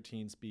with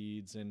 13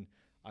 speeds, and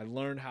I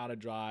learned how to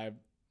drive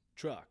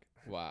truck.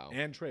 Wow.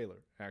 And trailer,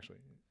 actually.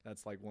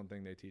 That's like one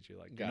thing they teach you.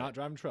 Like, you're not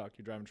driving truck,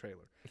 you're driving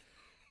trailer.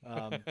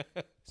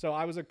 So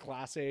I was a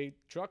Class A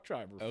truck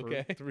driver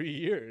for 3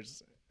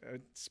 years,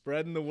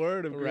 spreading the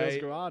word of Griots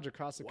Garage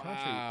across the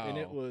country. And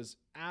it was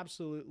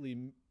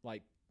absolutely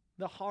like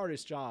the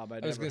hardest job I'd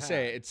ever had. I was going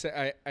to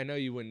say, I know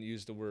you wouldn't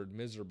use the word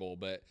miserable,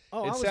 but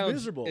I was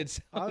miserable.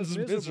 I was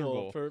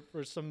miserable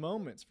for some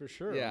moments, for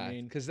sure. Yeah,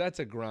 because that's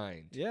a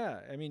grind. Yeah,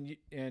 I mean,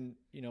 and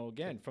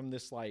again, from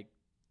this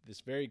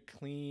very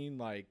clean,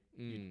 like,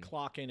 you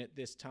clock in at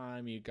this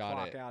time, you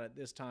clock out at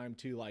this time,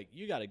 to like,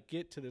 you got to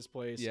get to this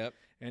place. Yep.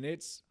 And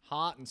it's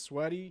hot and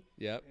sweaty.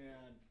 Yep.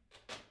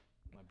 And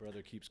my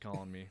brother keeps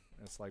calling me.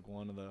 That's like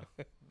one of the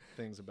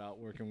things about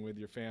working with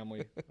your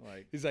family.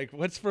 Like, he's like,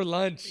 "What's for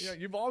lunch?" Yeah,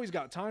 you've always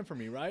got time for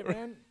me, right,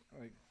 man?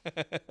 Like,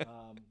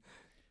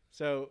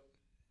 so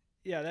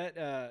yeah,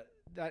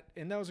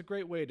 that was a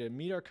great way to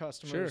meet our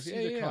customers,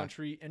 see the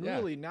country, and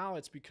really now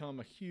it's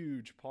become a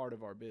huge part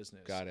of our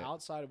business. Got it.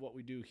 Outside of what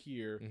we do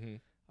here,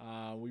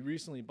 we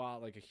recently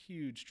bought like a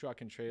huge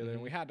truck and trailer,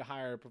 and we had to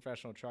hire a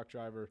professional truck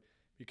driver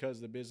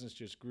because the business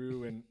just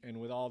grew, and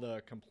with all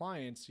the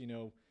compliance,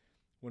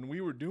 when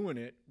we were doing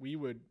it,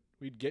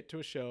 we'd get to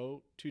a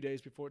show 2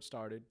 days before it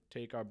started,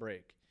 take our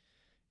break,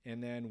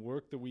 and then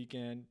work the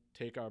weekend,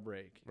 take our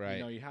break.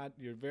 Right.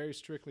 You're very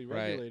strictly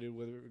regulated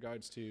with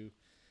regards to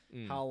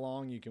how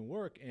long you can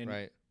work,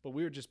 but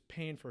we were just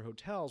paying for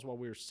hotels while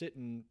we were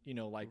sitting,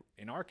 like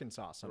in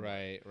Arkansas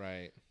somewhere.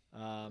 Right.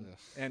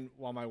 And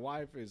while my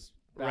wife is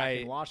back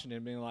in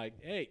Washington, being like,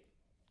 "Hey,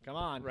 come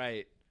on,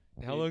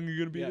 how long are you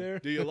gonna be there?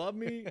 Do you love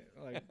me?"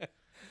 Like,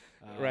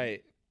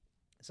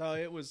 So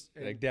it was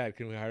like, "Dad,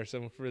 can we hire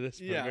someone for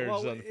this?" On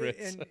the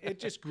fritz. And it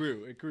just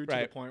grew. It grew to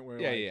the point where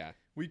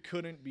we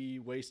couldn't be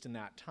wasting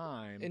that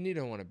time. And you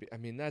don't want to be. I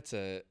mean,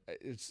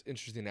 it's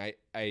interesting.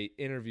 I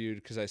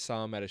interviewed, because I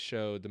saw him at a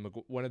show,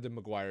 one of the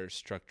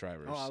McGuire's truck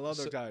drivers. Oh, I love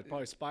those guys.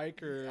 Probably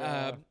Spike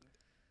or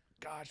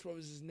gosh, what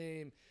was his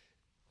name?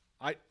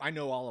 I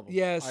know all of them.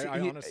 Yes, I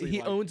honestly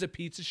he owns a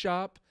pizza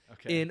shop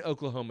in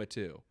Oklahoma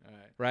too. All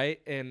right.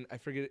 Right? And I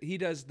forget, he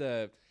does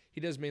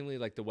he does mainly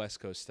like the West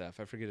Coast stuff.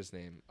 I forget his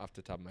name off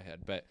the top of my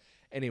head, but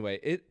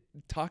anyway,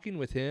 talking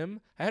with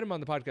him, I had him on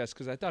the podcast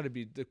because I thought it'd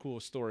be the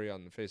coolest story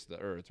on the face of the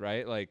earth,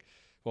 right? Like,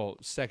 well,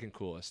 second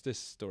coolest. This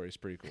story is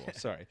pretty cool.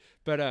 Sorry,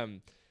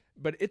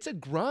 but it's a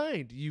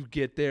grind. You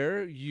get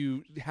there,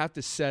 you have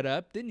to set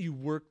up, then you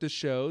work the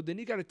show, then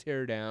you got to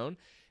tear down,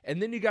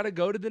 and then you got to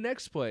go to the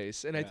next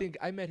place. And I think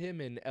I met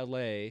him in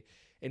L.A.,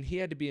 and he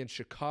had to be in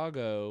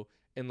Chicago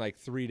in like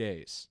 3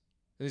 days.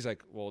 And he's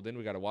like, well, then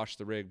we got to wash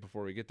the rig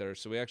before we get there.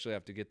 So we actually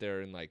have to get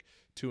there in like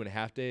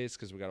 2.5 days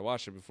because we got to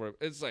wash it before.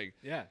 It's like,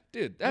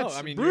 dude,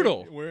 that's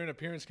brutal. We're in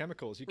appearance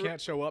chemicals. You can't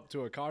show up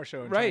to a car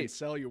show and try and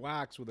sell your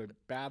wax with a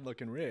bad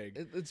looking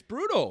rig. It's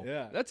brutal.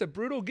 Yeah. That's a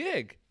brutal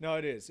gig. No,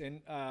 it is.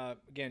 And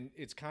again,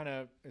 it's kind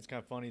of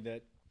funny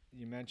that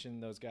you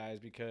mentioned those guys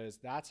because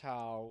that's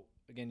how,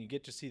 again, you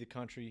get to see the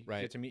country, you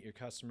get to meet your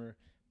customer.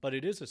 But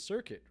it is a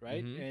circuit,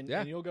 right? Mm-hmm.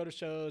 And you'll go to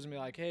shows and be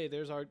like, hey,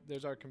 there's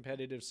our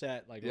competitive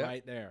set, like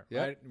right there,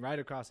 right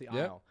across the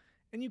aisle.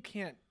 And you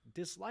can't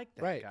dislike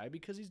that guy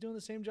because he's doing the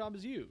same job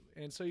as you.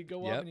 And so you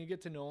go up and you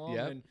get to know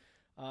him.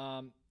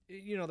 And,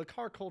 the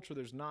car culture,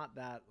 there's not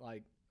that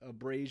like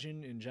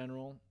abrasion in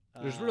general.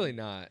 There's really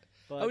not.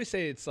 I always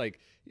say it's like,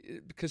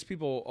 because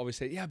people always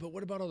say, yeah, but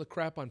what about all the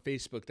crap on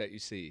Facebook that you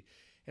see?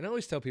 And I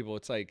always tell people,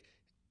 it's like,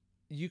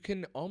 you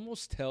can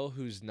almost tell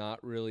who's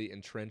not really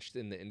entrenched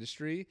in the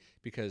industry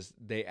because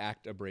they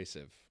act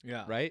abrasive.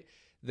 Yeah. Right?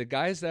 The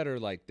guys that are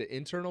like the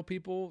internal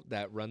people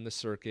that run the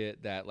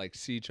circuit, that like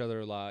see each other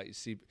a lot,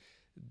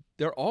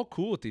 they're all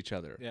cool with each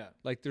other. Yeah.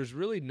 Like there's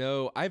really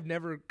I've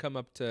never come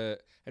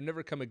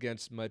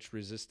against much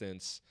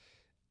resistance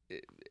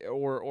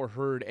or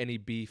heard any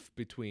beef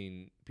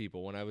between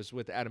people. When I was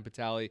with Adam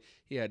Patali,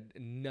 he had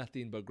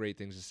nothing but great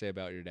things to say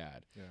about your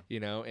dad.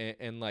 Yeah.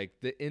 And like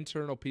the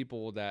internal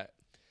people that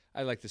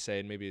I like to say,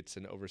 and maybe it's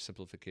an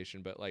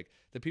oversimplification, but like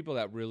the people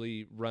that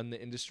really run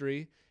the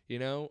industry,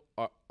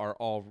 are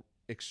all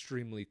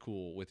extremely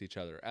cool with each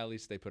other. At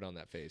least they put on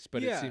that face,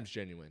 but it seems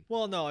genuine.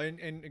 Well, no,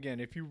 and again,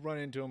 if you run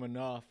into them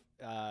enough,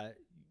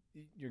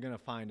 you're gonna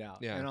find out.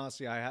 Yeah. And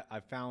honestly, I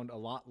found a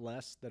lot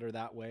less that are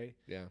that way.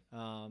 Yeah.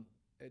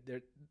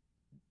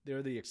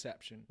 They're the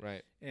exception.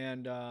 Right.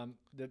 And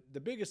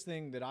the biggest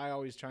thing that I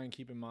always try and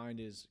keep in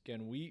mind is,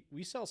 again,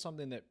 we sell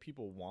something that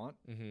people want,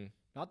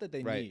 not that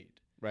they need.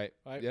 Right.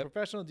 Yep.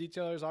 Professional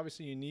detailers,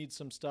 obviously, you need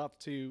some stuff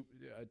to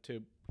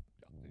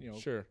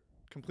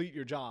complete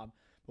your job.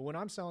 But when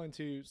I'm selling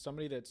to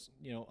somebody that's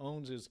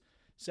owns his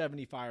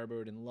 70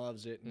 Firebird and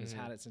loves it and has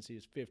had it since he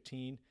was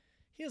 15,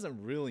 he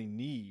doesn't really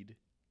need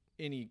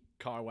any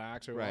car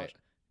wax or wash.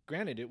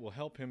 Granted, it will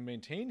help him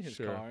maintain his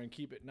car and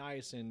keep it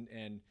nice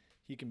and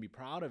he can be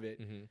proud of it.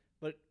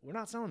 But we're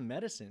not selling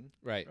medicine.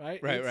 Right.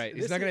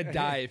 He's not going to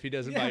die if he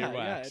doesn't buy your wax.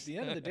 Yeah. At the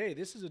end of the day,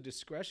 this is a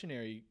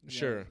discretionary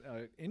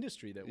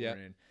industry that we're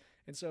in.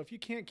 And so if you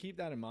can't keep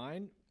that in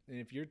mind, and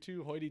if you're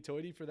too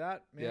hoity-toity for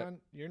that, man,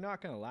 you're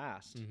not going to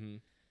last.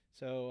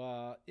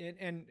 So,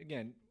 and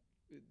again,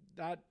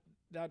 that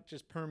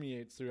just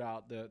permeates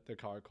throughout the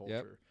car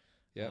culture.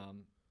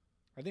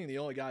 I think the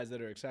only guys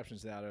that are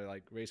exceptions to that are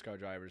like race car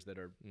drivers that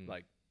are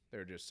like,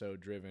 they're just so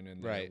driven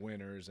and they're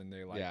winners and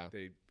they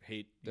they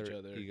hate each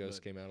other. Their egos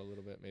came out a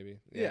little bit, maybe.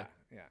 Yeah.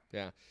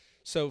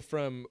 So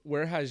from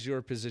where has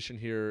your position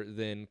here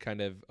then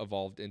kind of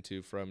evolved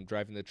into, from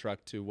driving the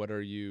truck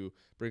to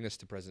bring us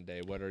to present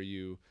day? What are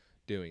you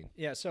doing?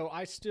 Yeah. So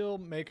I still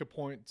make a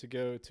point to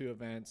go to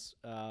events,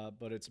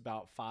 but it's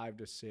about 5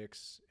 to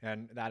 6,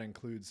 and that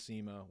includes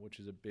SEMA, which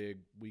is a big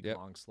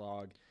week-long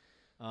slog.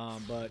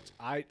 But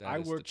I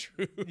work.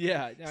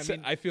 Yeah,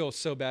 I feel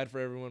so bad for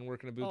everyone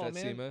working a booth at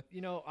SEMA.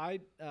 I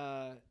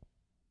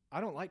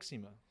don't like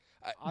SEMA.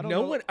 I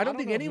don't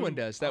think anyone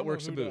does that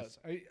works a booth.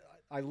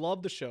 I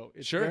love the show.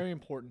 It's very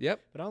important.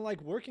 Yep. But I don't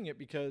like working it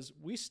because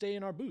we stay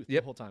in our booth the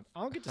whole time.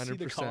 I don't get to 100%. See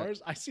the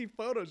cars. I see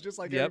photos just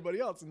like everybody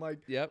else. And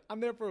I'm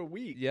there for a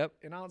week. Yep.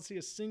 And I don't see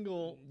a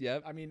single.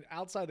 Yep. I mean,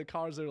 outside the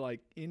cars that are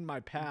like in my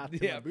path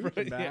to my booth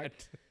and back,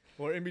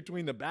 or in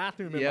between the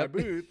bathroom and my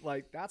booth.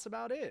 Like that's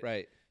about it.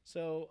 Right.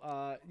 So,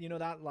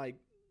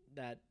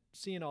 that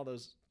seeing all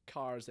those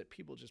cars that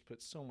people just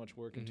put so much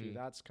work into,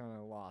 that's kind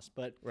of lost.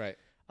 But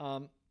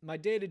my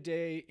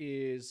day-to-day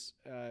is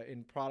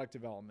in product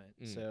development.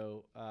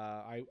 So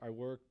I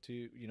work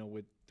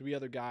with 3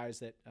 other guys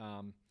that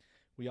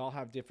we all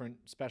have different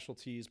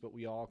specialties, but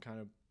we all kind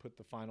of put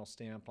the final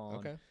stamp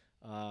on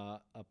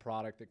a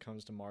product that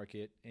comes to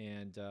market.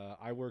 And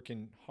I work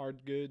in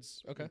hard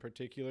goods in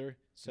particular.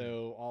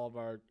 So all of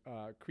our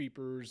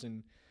creepers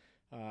and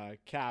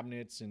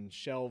cabinets and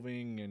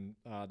shelving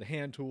and the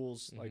hand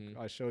tools, like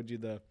I showed you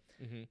the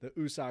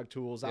USAG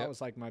tools. That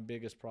was like my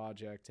biggest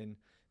project, and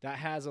that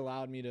has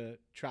allowed me to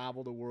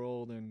travel the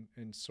world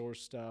and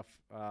source stuff.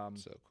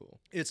 So cool.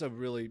 It's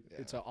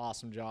it's an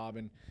awesome job,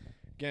 and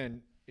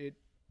again,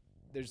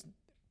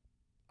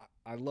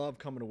 I love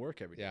coming to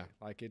work every day.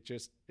 Like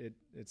it's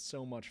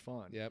so much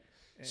fun. Yep.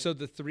 So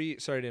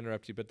sorry to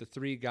interrupt you, but the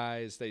 3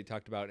 guys that you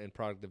talked about in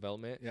product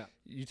development,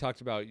 you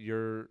talked about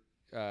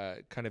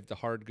kind of the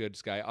hard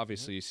goods guy.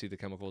 Obviously, you see the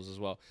chemicals as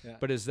well. Yeah.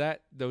 But is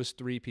that those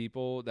three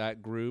people,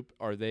 that group,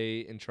 are they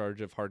in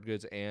charge of hard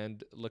goods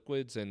and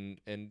liquids and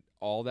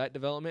all that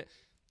development?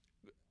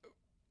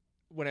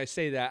 When I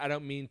say that, I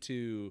don't mean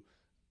to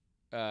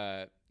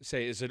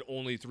say is it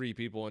only three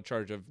people in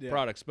charge of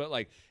products, but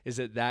like, is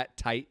it that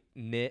tight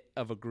knit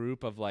of a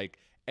group of like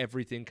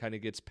everything kind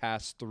of gets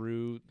passed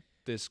through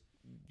this?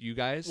 You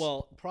guys?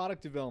 Well,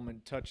 product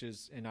development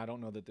touches, and I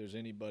don't know that there's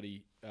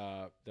anybody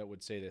that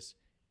would say this.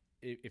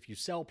 If you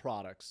sell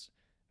products,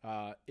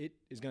 it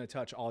is going to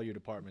touch all your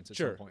departments at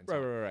some point.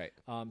 Right.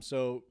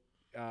 So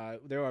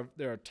there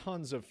are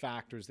tons of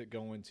factors that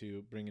go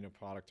into bringing a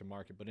product to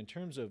market. But in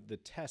terms of the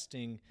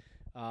testing,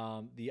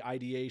 the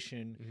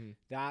ideation,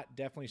 that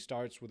definitely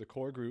starts with a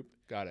core group.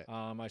 Got it.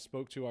 I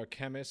spoke to our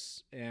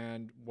chemists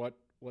and what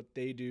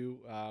they do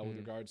with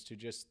regards to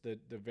just the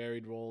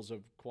varied roles of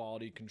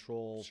quality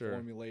control,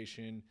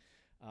 formulation,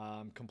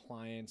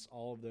 compliance,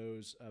 all of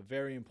those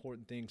very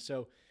important things.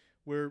 So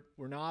we're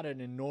not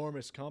an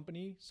enormous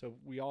company, so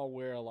we all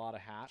wear a lot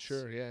of hats.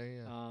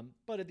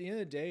 But at the end of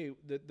the day,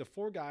 the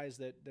four guys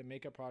that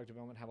make up product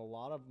development have a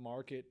lot of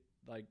market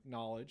like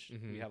knowledge.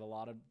 We have a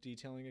lot of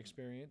detailing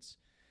experience.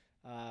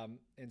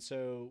 And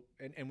so,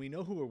 and we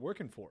know who we're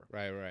working for.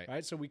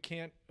 Right. So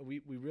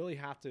we really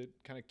have to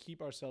kind of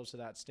keep ourselves to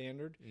that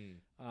standard.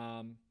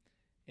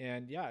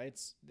 And yeah,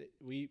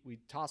 we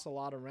toss a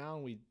lot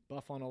around. We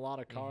buff on a lot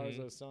of cars.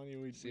 I was telling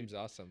you, seems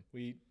awesome.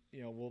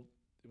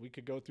 We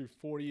could go through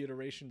 40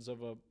 iterations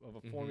of a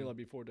formula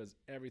before it does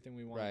everything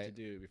we want it to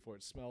do, before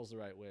it smells the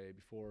right way,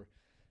 before,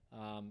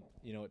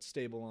 it's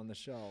stable on the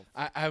shelf.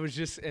 I was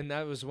just, and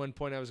that was one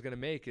point I was going to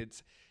make.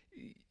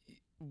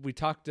 We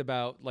talked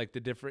about like the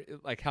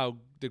different, like how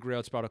the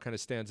Griots bottle kind of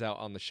stands out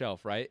on the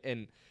shelf, right?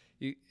 And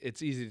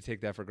it's easy to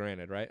take that for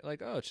granted, right?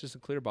 Like, oh, it's just a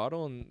clear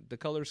bottle and the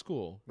color's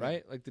cool,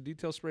 right? Like the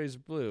detail spray is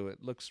blue.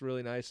 It looks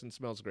really nice and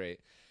smells great.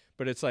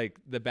 But it's like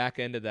the back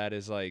end of that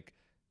is like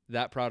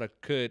that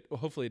product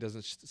hopefully it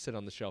doesn't sit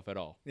on the shelf at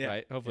all,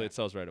 right? Hopefully it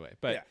sells right away.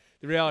 But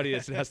the reality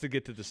is it has to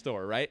get to the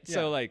store, right?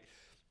 So like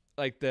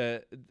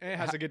and it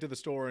has to get to the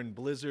store in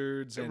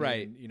blizzards and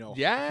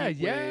heat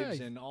waves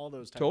and all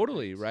those types of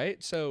things.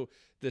 Right? So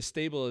the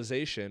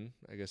stabilization,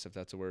 I guess if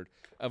that's a word,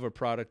 of a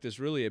product is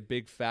really a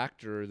big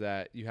factor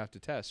that you have to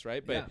test,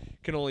 right? But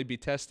can only be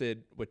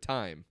tested with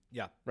time.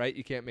 Yeah. Right?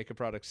 You can't make a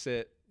product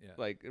sit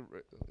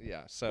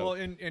so well,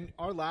 in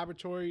our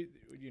laboratory,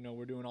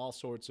 we're doing all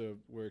sorts of,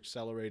 we're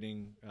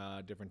accelerating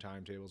different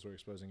timetables, we're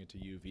exposing it to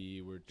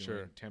UV, we're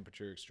doing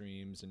temperature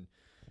extremes, and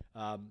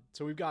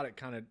so we've got it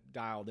kind of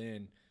dialed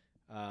in.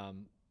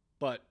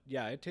 But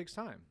yeah, it takes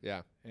time.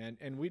 Yeah.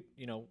 And we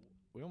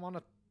don't want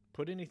to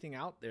put anything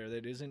out there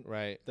that isn't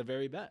the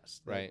very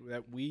best.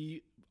 That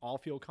we all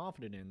feel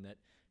confident in, that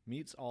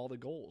meets all the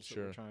goals that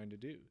we're trying to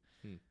do.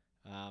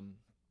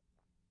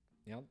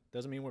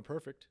 Doesn't mean we're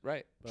perfect.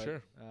 Right.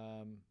 But,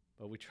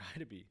 but we try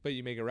to be. But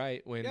you make it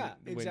right when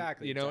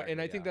exactly.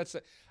 And I think it's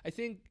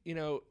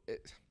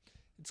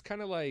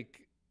kind of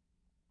like,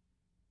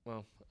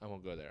 well, I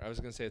won't go there. I was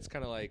going to say it's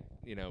kind of like,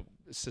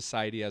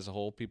 society as a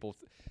whole.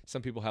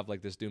 Some people have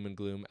like this doom and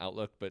gloom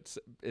outlook, but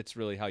it's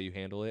really how you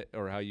handle it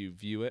or how you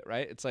view it,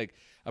 right? It's like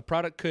a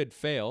product could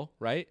fail,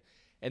 right?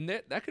 And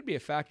that could be a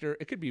factor.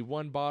 It could be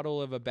one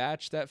bottle of a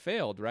batch that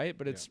failed, right?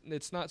 But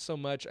it's not so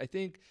much. I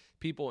think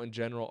people in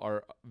general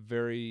are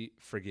very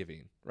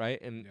forgiving,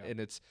 right? And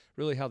it's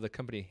really how the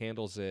company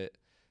handles it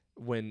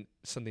when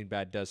something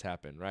bad does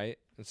happen, right?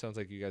 It sounds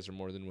like you guys are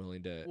more than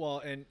willing to. Well,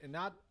 and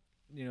that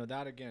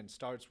that again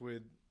starts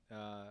with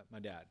my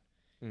dad.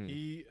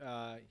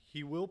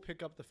 He will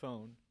pick up the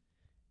phone,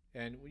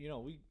 and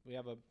we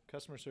have a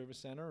customer service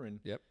center, and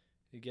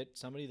you get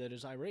somebody that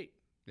is irate.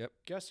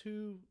 Guess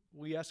who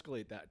we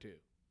escalate that to?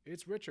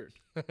 It's Richard.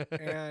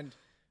 And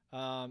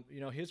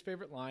his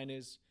favorite line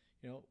is,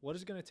 what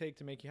is it going to take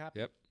to make you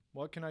happy?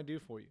 What can I do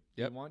for you?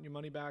 Do you want your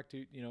money back?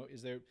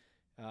 Is there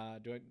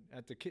do I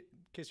have to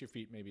kiss your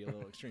feet? Maybe a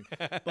little extreme,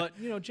 but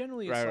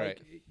generally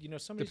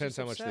it's somebody's depends just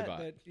how much they upset bought.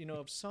 that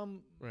of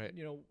some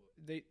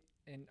they,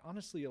 and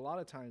honestly a lot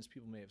of times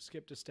people may have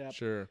skipped a step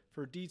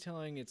for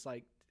detailing. It's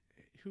like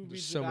who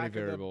reads so the many back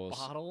variables. of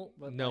the bottle?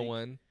 But no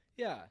one.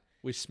 Yeah.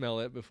 We smell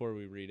it before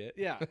we read it.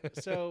 Yeah.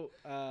 So,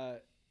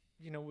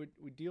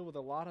 we deal with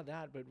a lot of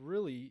that, but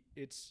really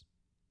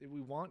we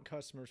want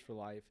customers for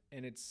life,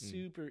 and it's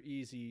super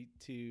easy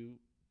to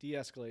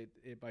de-escalate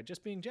it by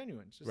just being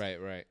genuine. Just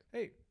right.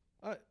 Hey,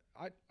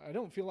 I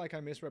don't feel like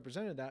I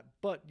misrepresented that,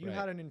 but you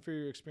had an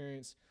inferior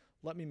experience.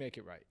 Let me make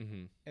it right.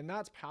 And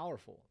that's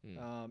powerful.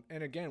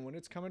 And again, when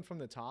it's coming from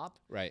the top,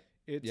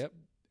 it's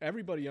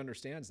everybody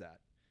understands that.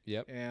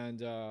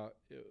 And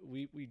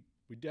we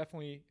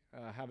definitely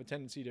have a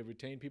tendency to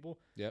retain people.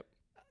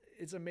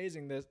 It's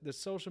amazing. The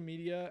social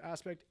media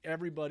aspect,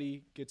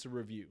 everybody gets a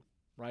review,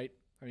 right?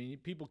 I mean,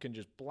 people can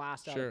just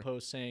blast out a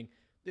post saying,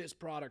 this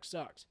product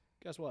sucks.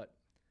 Guess what?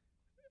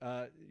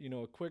 A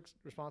quick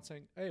response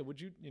saying, hey, would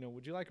you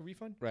like a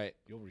refund? Right.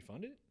 You'll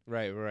refund it?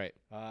 Right.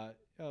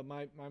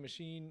 My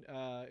machine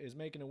is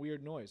making a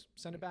weird noise.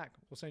 Send it back.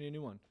 We'll send you a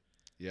new one.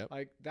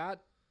 Like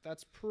that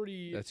that's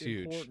pretty That's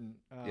important.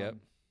 Huge. Yep.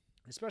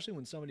 Especially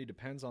when somebody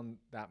depends on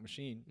that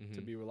machine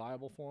to be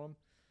reliable for them.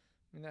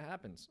 I mean, that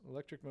happens.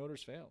 Electric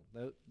motors fail.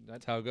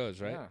 That's how it goes,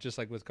 right? Yeah. Just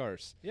like with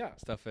cars. Yeah.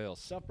 Stuff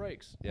fails. Stuff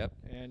breaks. Yep.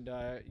 And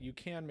you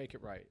can make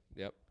it right.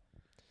 Yep.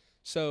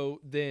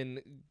 So then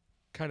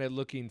kind of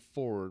looking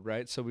forward,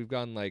 right? So we've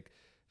gone like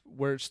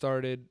where it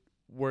started,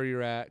 where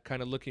you're at,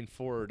 kind of looking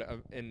forward.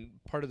 And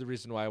part of the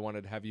reason why I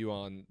wanted to have you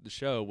on the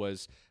show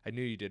was I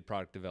knew you did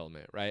product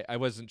development, right? I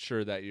wasn't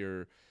sure that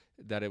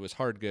it was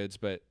hard goods,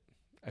 but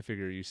I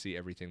figure you see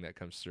everything that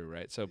comes through,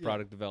 right? So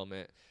product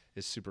development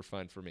is super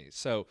fun for me.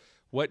 So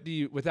what do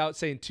you, without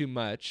saying too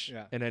much,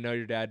 and I know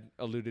your dad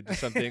alluded to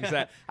some things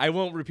that I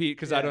won't repeat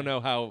because I don't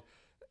know how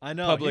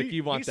public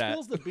you want that. He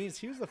spills the beans.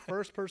 He was the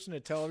first person to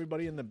tell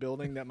everybody in the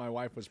building that my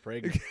wife was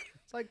pregnant.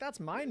 It's like, that's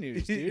my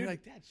news, dude. You're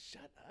like, Dad,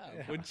 shut up.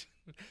 Yeah.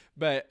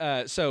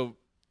 But so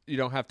you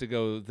don't have to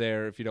go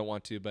there if you don't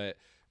want to, but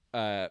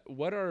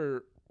what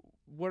are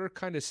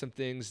kind of some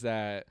things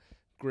that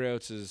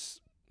Griots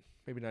is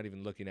maybe not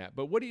even looking at,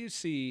 but what do you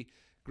see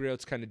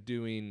Griots kind of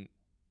doing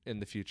in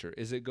the future?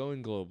 Is it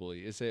going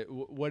globally? Is it,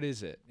 what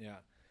is it? Yeah.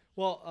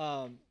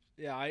 Well,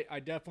 I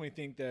definitely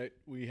think that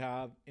we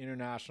have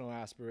international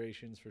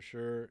aspirations for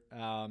sure.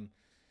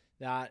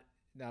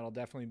 That'll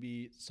definitely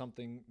be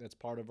something that's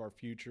part of our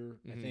future.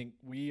 I think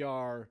we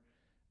are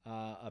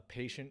a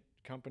patient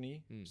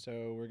company,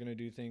 so we're going to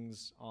do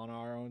things on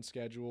our own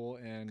schedule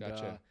and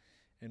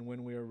and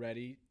when we are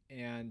ready.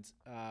 And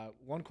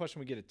one question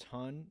we get a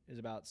ton is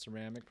about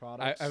ceramic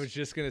products. I was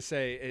just going to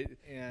say,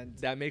 and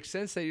that makes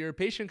sense that you're a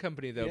patient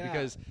company, though,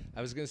 because I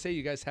was going to say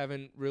you guys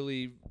haven't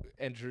really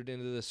entered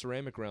into the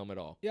ceramic realm at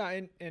all. Yeah,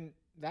 and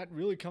that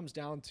really comes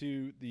down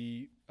to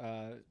the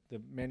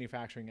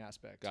manufacturing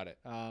aspect. Got it.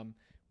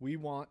 We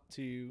want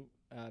to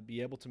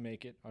be able to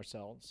make it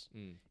ourselves,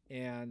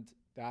 and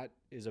that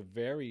is a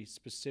very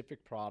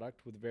specific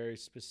product with very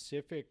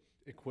specific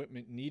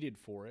equipment needed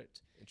for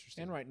it.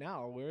 Interesting. And right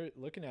now we're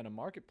looking at a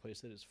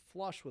marketplace that is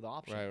flush with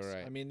options.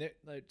 Right. I mean,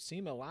 like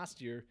SEMA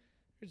last year,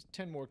 there's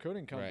 10 more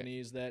coating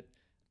companies that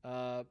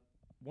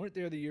weren't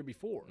there the year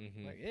before.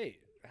 Like, hey,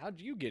 how'd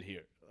you get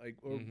here? Like,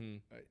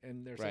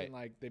 and they're saying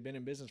like they've been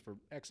in business for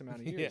X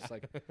amount of years.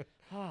 Like,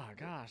 oh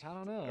gosh, I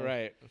don't know.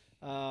 Right.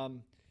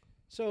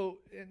 So,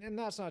 and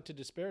that's not to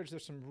disparage.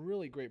 There's some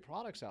really great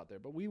products out there,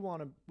 but we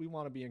want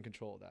to be in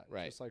control of that,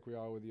 just like we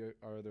are with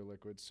our other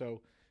liquids.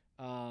 So,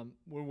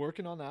 we're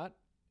working on that,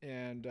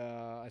 and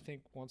I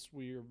think once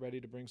we are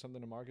ready to bring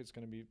something to market, it's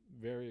going to be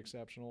very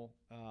exceptional.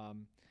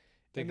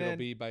 Think it'll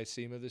be by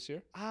SEMA this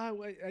year?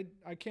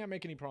 I can't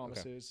make any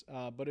promises,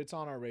 but it's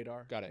on our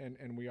radar. Got it.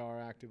 And we are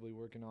actively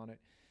working on it.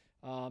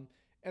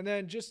 And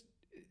then just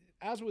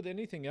as with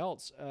anything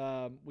else,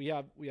 we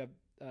have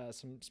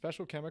some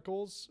special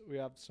chemicals. We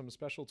have some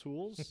special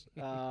tools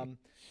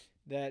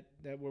that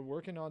we're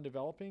working on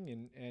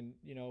developing, and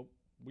you know,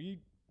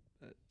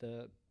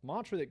 the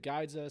mantra that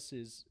guides us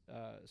is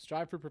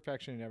strive for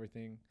perfection in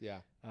everything. Yeah.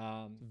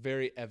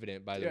 Very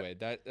evident, by the way.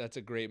 That's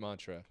a great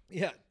mantra.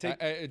 Yeah.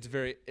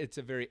 It's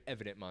a very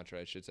evident mantra,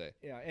 I should say.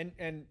 Yeah.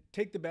 And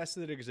take the best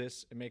that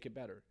exists and make it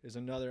better is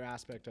another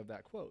aspect of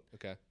that quote.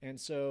 Okay. And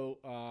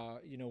so,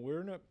 you know,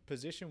 we're in a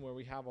position where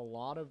we have a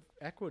lot of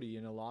equity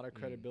and a lot of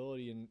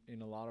credibility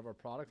in a lot of our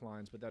product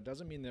lines, but that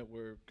doesn't mean that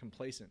we're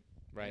complacent.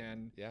 Right.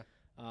 And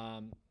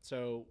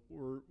so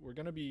we're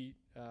going to be,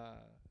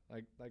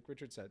 like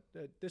Richard said,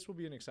 this will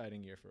be an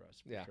exciting year for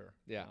us. For sure.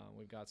 Yeah.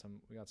 We've got some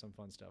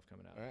fun stuff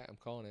coming out. All right, I'm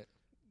calling it.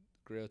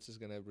 Griots is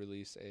going to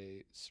release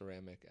a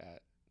ceramic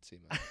at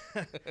SEMA.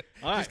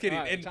 Just kidding.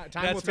 Right. And Time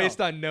that's based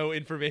on no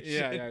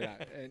information. Yeah.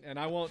 And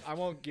I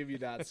won't give you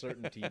that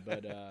certainty,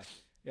 but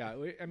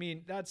I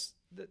mean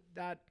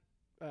that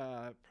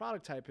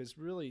product type has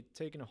really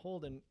taken a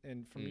hold,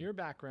 and from your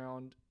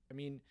background, I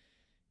mean,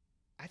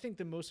 I think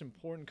the most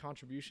important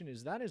contribution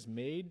is that has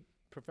made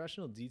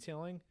professional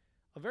detailing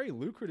a very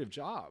lucrative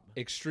job.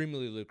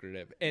 Extremely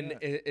lucrative. And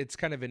it's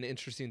kind of an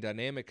interesting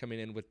dynamic coming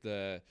in with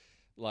the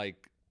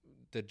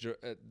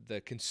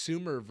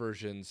consumer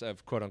versions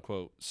of quote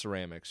unquote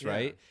ceramics,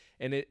 right?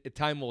 And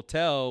time will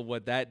tell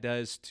what that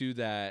does to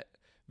that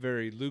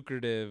very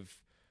lucrative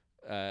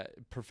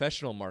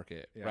professional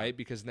market, right?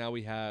 Because now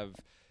we have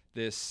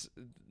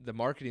the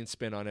marketing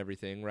spin on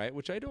everything, right?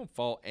 Which I don't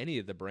fault any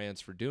of the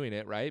brands for doing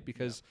it, right?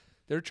 Because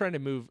they're trying to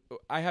move.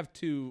 I have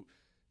two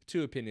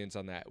opinions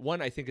on that.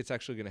 One, I think it's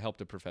actually going to help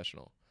the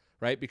professional,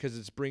 right? Because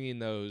it's bringing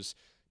those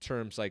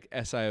terms like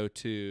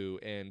SiO2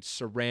 and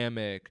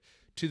ceramic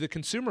to the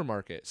consumer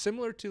market,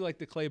 similar to like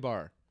the clay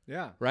bar.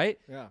 Yeah. Right?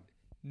 Yeah.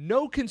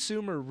 No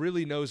consumer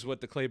really knows what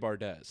the clay bar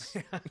does.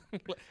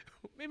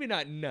 Maybe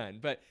not none,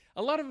 but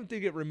a lot of them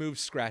think it removes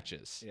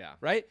scratches. Yeah.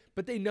 Right?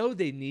 But they know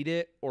they need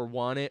it or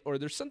want it, or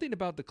there's something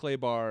about the clay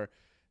bar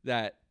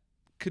that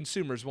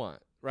consumers want,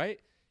 right?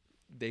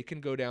 They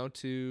can go down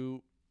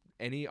to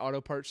any auto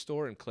parts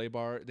store and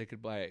they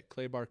could buy a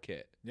clay bar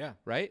kit. Yeah.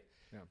 Right?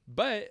 Yeah.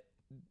 But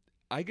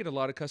I get a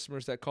lot of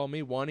customers that call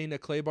me wanting a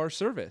clay bar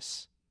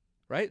service.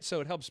 Right?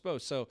 So it helps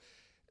both. So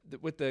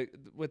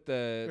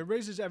It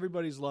raises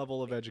everybody's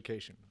level of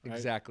education. Right?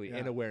 Exactly. Yeah.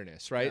 And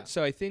awareness, right? Yeah.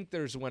 So I think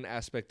there's one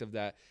aspect of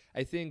that.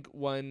 I think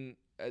the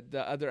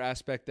other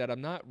aspect that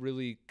I'm not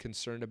really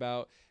concerned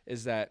about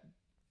is that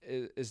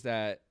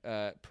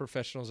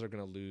professionals are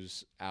going to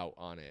lose out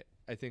on it.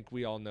 I think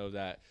we all know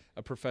that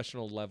a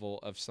professional level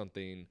of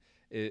something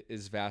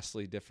is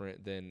vastly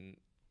different than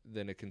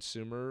a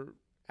consumer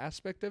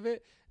aspect of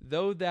it.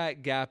 Though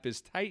that gap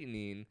is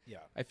tightening,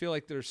 I feel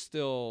like there's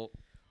still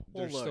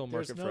market for everyone.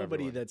 There's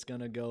nobody that's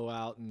going to go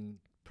out and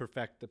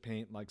perfect the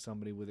paint like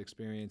somebody with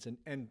experience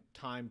and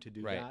time to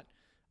do that,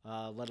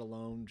 let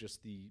alone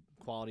just the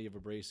quality of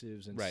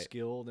abrasives and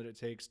skill that it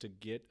takes to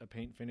get a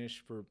paint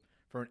finish for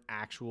an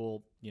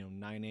actual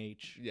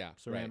 9H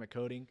ceramic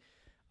coating.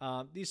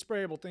 These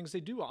sprayable things, they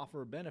do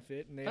offer a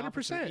benefit and they 100%.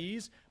 Offer some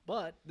ease,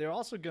 but they're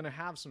also going to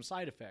have some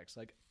side effects,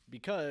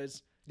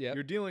 because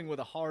you're dealing with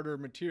a harder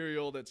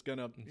material that's going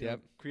to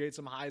create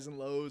some highs and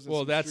lows.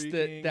 And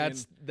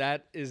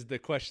that is the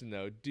question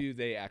though. Do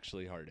they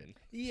actually harden?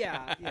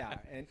 Yeah.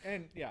 And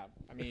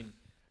I mean,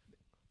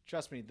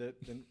 trust me, the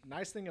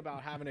nice thing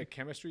about having a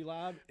chemistry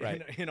lab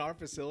in our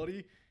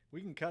facility,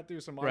 we can cut through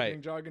some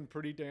marketing jargon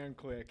pretty damn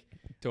quick.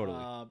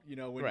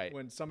 Totally.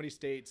 When somebody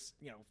states,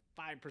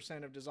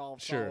 5% of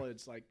dissolved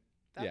solids, like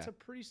that's a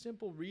pretty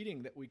simple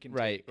reading that we can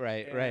take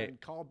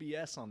and call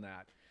BS on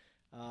that.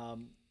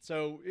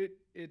 So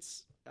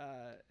it's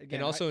again,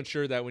 and also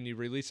ensure that when you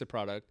release a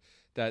product,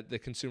 that the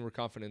consumer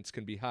confidence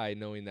can be high,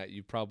 knowing that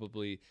you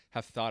probably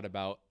have thought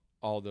about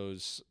all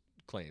those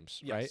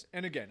claims, right?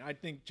 And again, I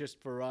think just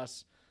for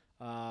us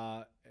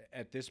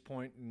at this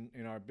point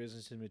in our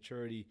business and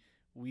maturity,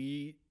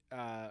 we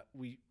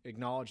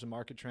acknowledge the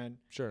market trend,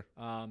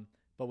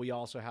 but we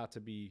also have to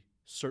be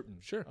certain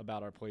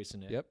about our place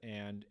in it,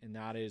 and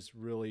that is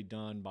really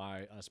done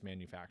by us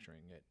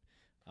manufacturing it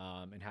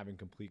and having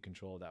complete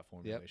control of that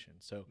formulation.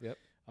 So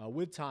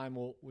with time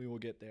we will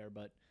get there,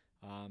 but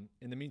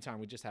in the meantime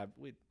we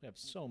have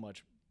so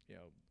much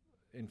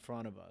in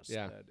front of us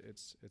that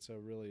it's a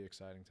really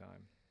exciting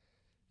time.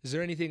 Is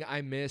there anything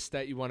I missed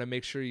that you want to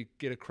make sure you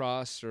get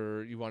across,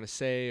 or you want to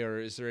say, or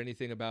is there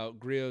anything about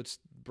Griot's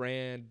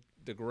brand,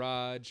 the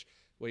garage,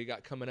 what you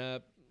got coming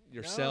up,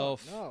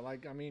 yourself? No,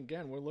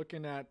 again, we're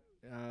looking at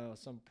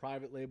some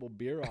private label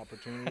beer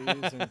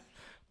opportunities and a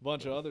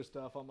bunch of other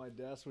stuff on my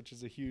desk, which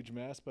is a huge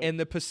mess. But and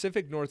the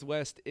Pacific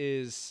Northwest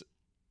is,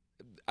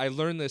 I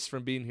learned this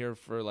from being here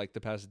for like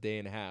the past day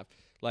and a half,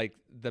 like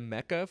the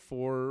mecca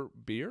for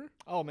beer.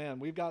 Oh man,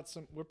 we're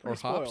pretty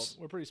spoiled. Hops?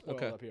 We're pretty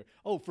spoiled up here.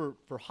 Oh, for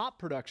hop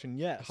production,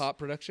 yes. Hop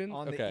production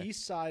on the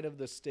east side of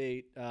the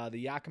state, the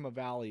Yakima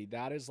Valley.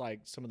 That is like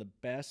some of the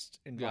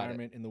best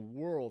environment in the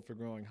world for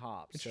growing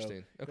hops.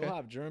 Interesting. So you'll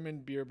have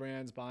German beer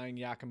brands buying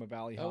Yakima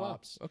Valley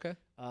hops. Wow. Okay.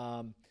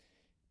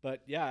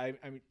 But yeah,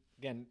 I mean,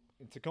 again,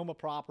 in Tacoma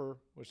proper,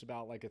 which is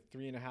about like a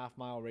 3.5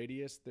 mile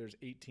radius, there's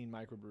 18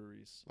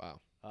 microbreweries.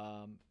 Wow.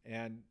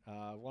 And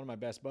one of my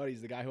best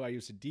buddies, the guy who I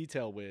used to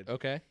detail with,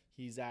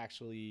 he's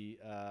actually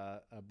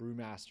a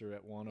brewmaster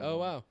at one of them. Oh,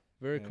 wow.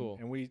 Very cool.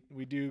 And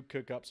we do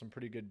cook up some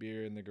pretty good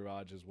beer in the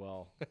garage as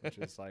well, which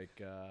is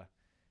like,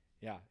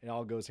 it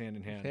all goes hand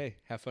in hand. Hey,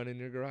 have fun in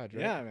your garage,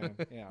 right? Yeah, man.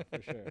 Yeah,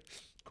 for sure.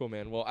 Cool,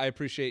 man. Well, I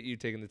appreciate you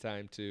taking the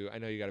time I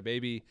know you got a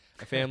baby,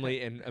 a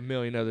family, and a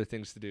million other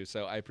things to do.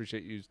 So I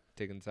appreciate you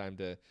taking the time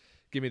to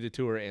give me the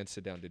tour and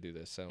sit down to do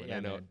this. So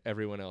I know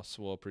everyone else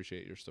will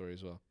appreciate your story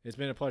as well. It's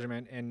been a pleasure,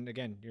 man. And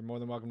again, you're more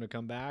than welcome to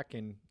come back,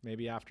 and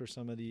maybe after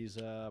some of these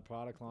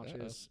product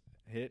launches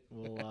hit,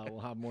 we'll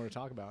have more to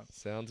talk about.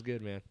 Sounds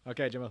good, man.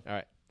 Okay, Jimbo. All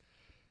right.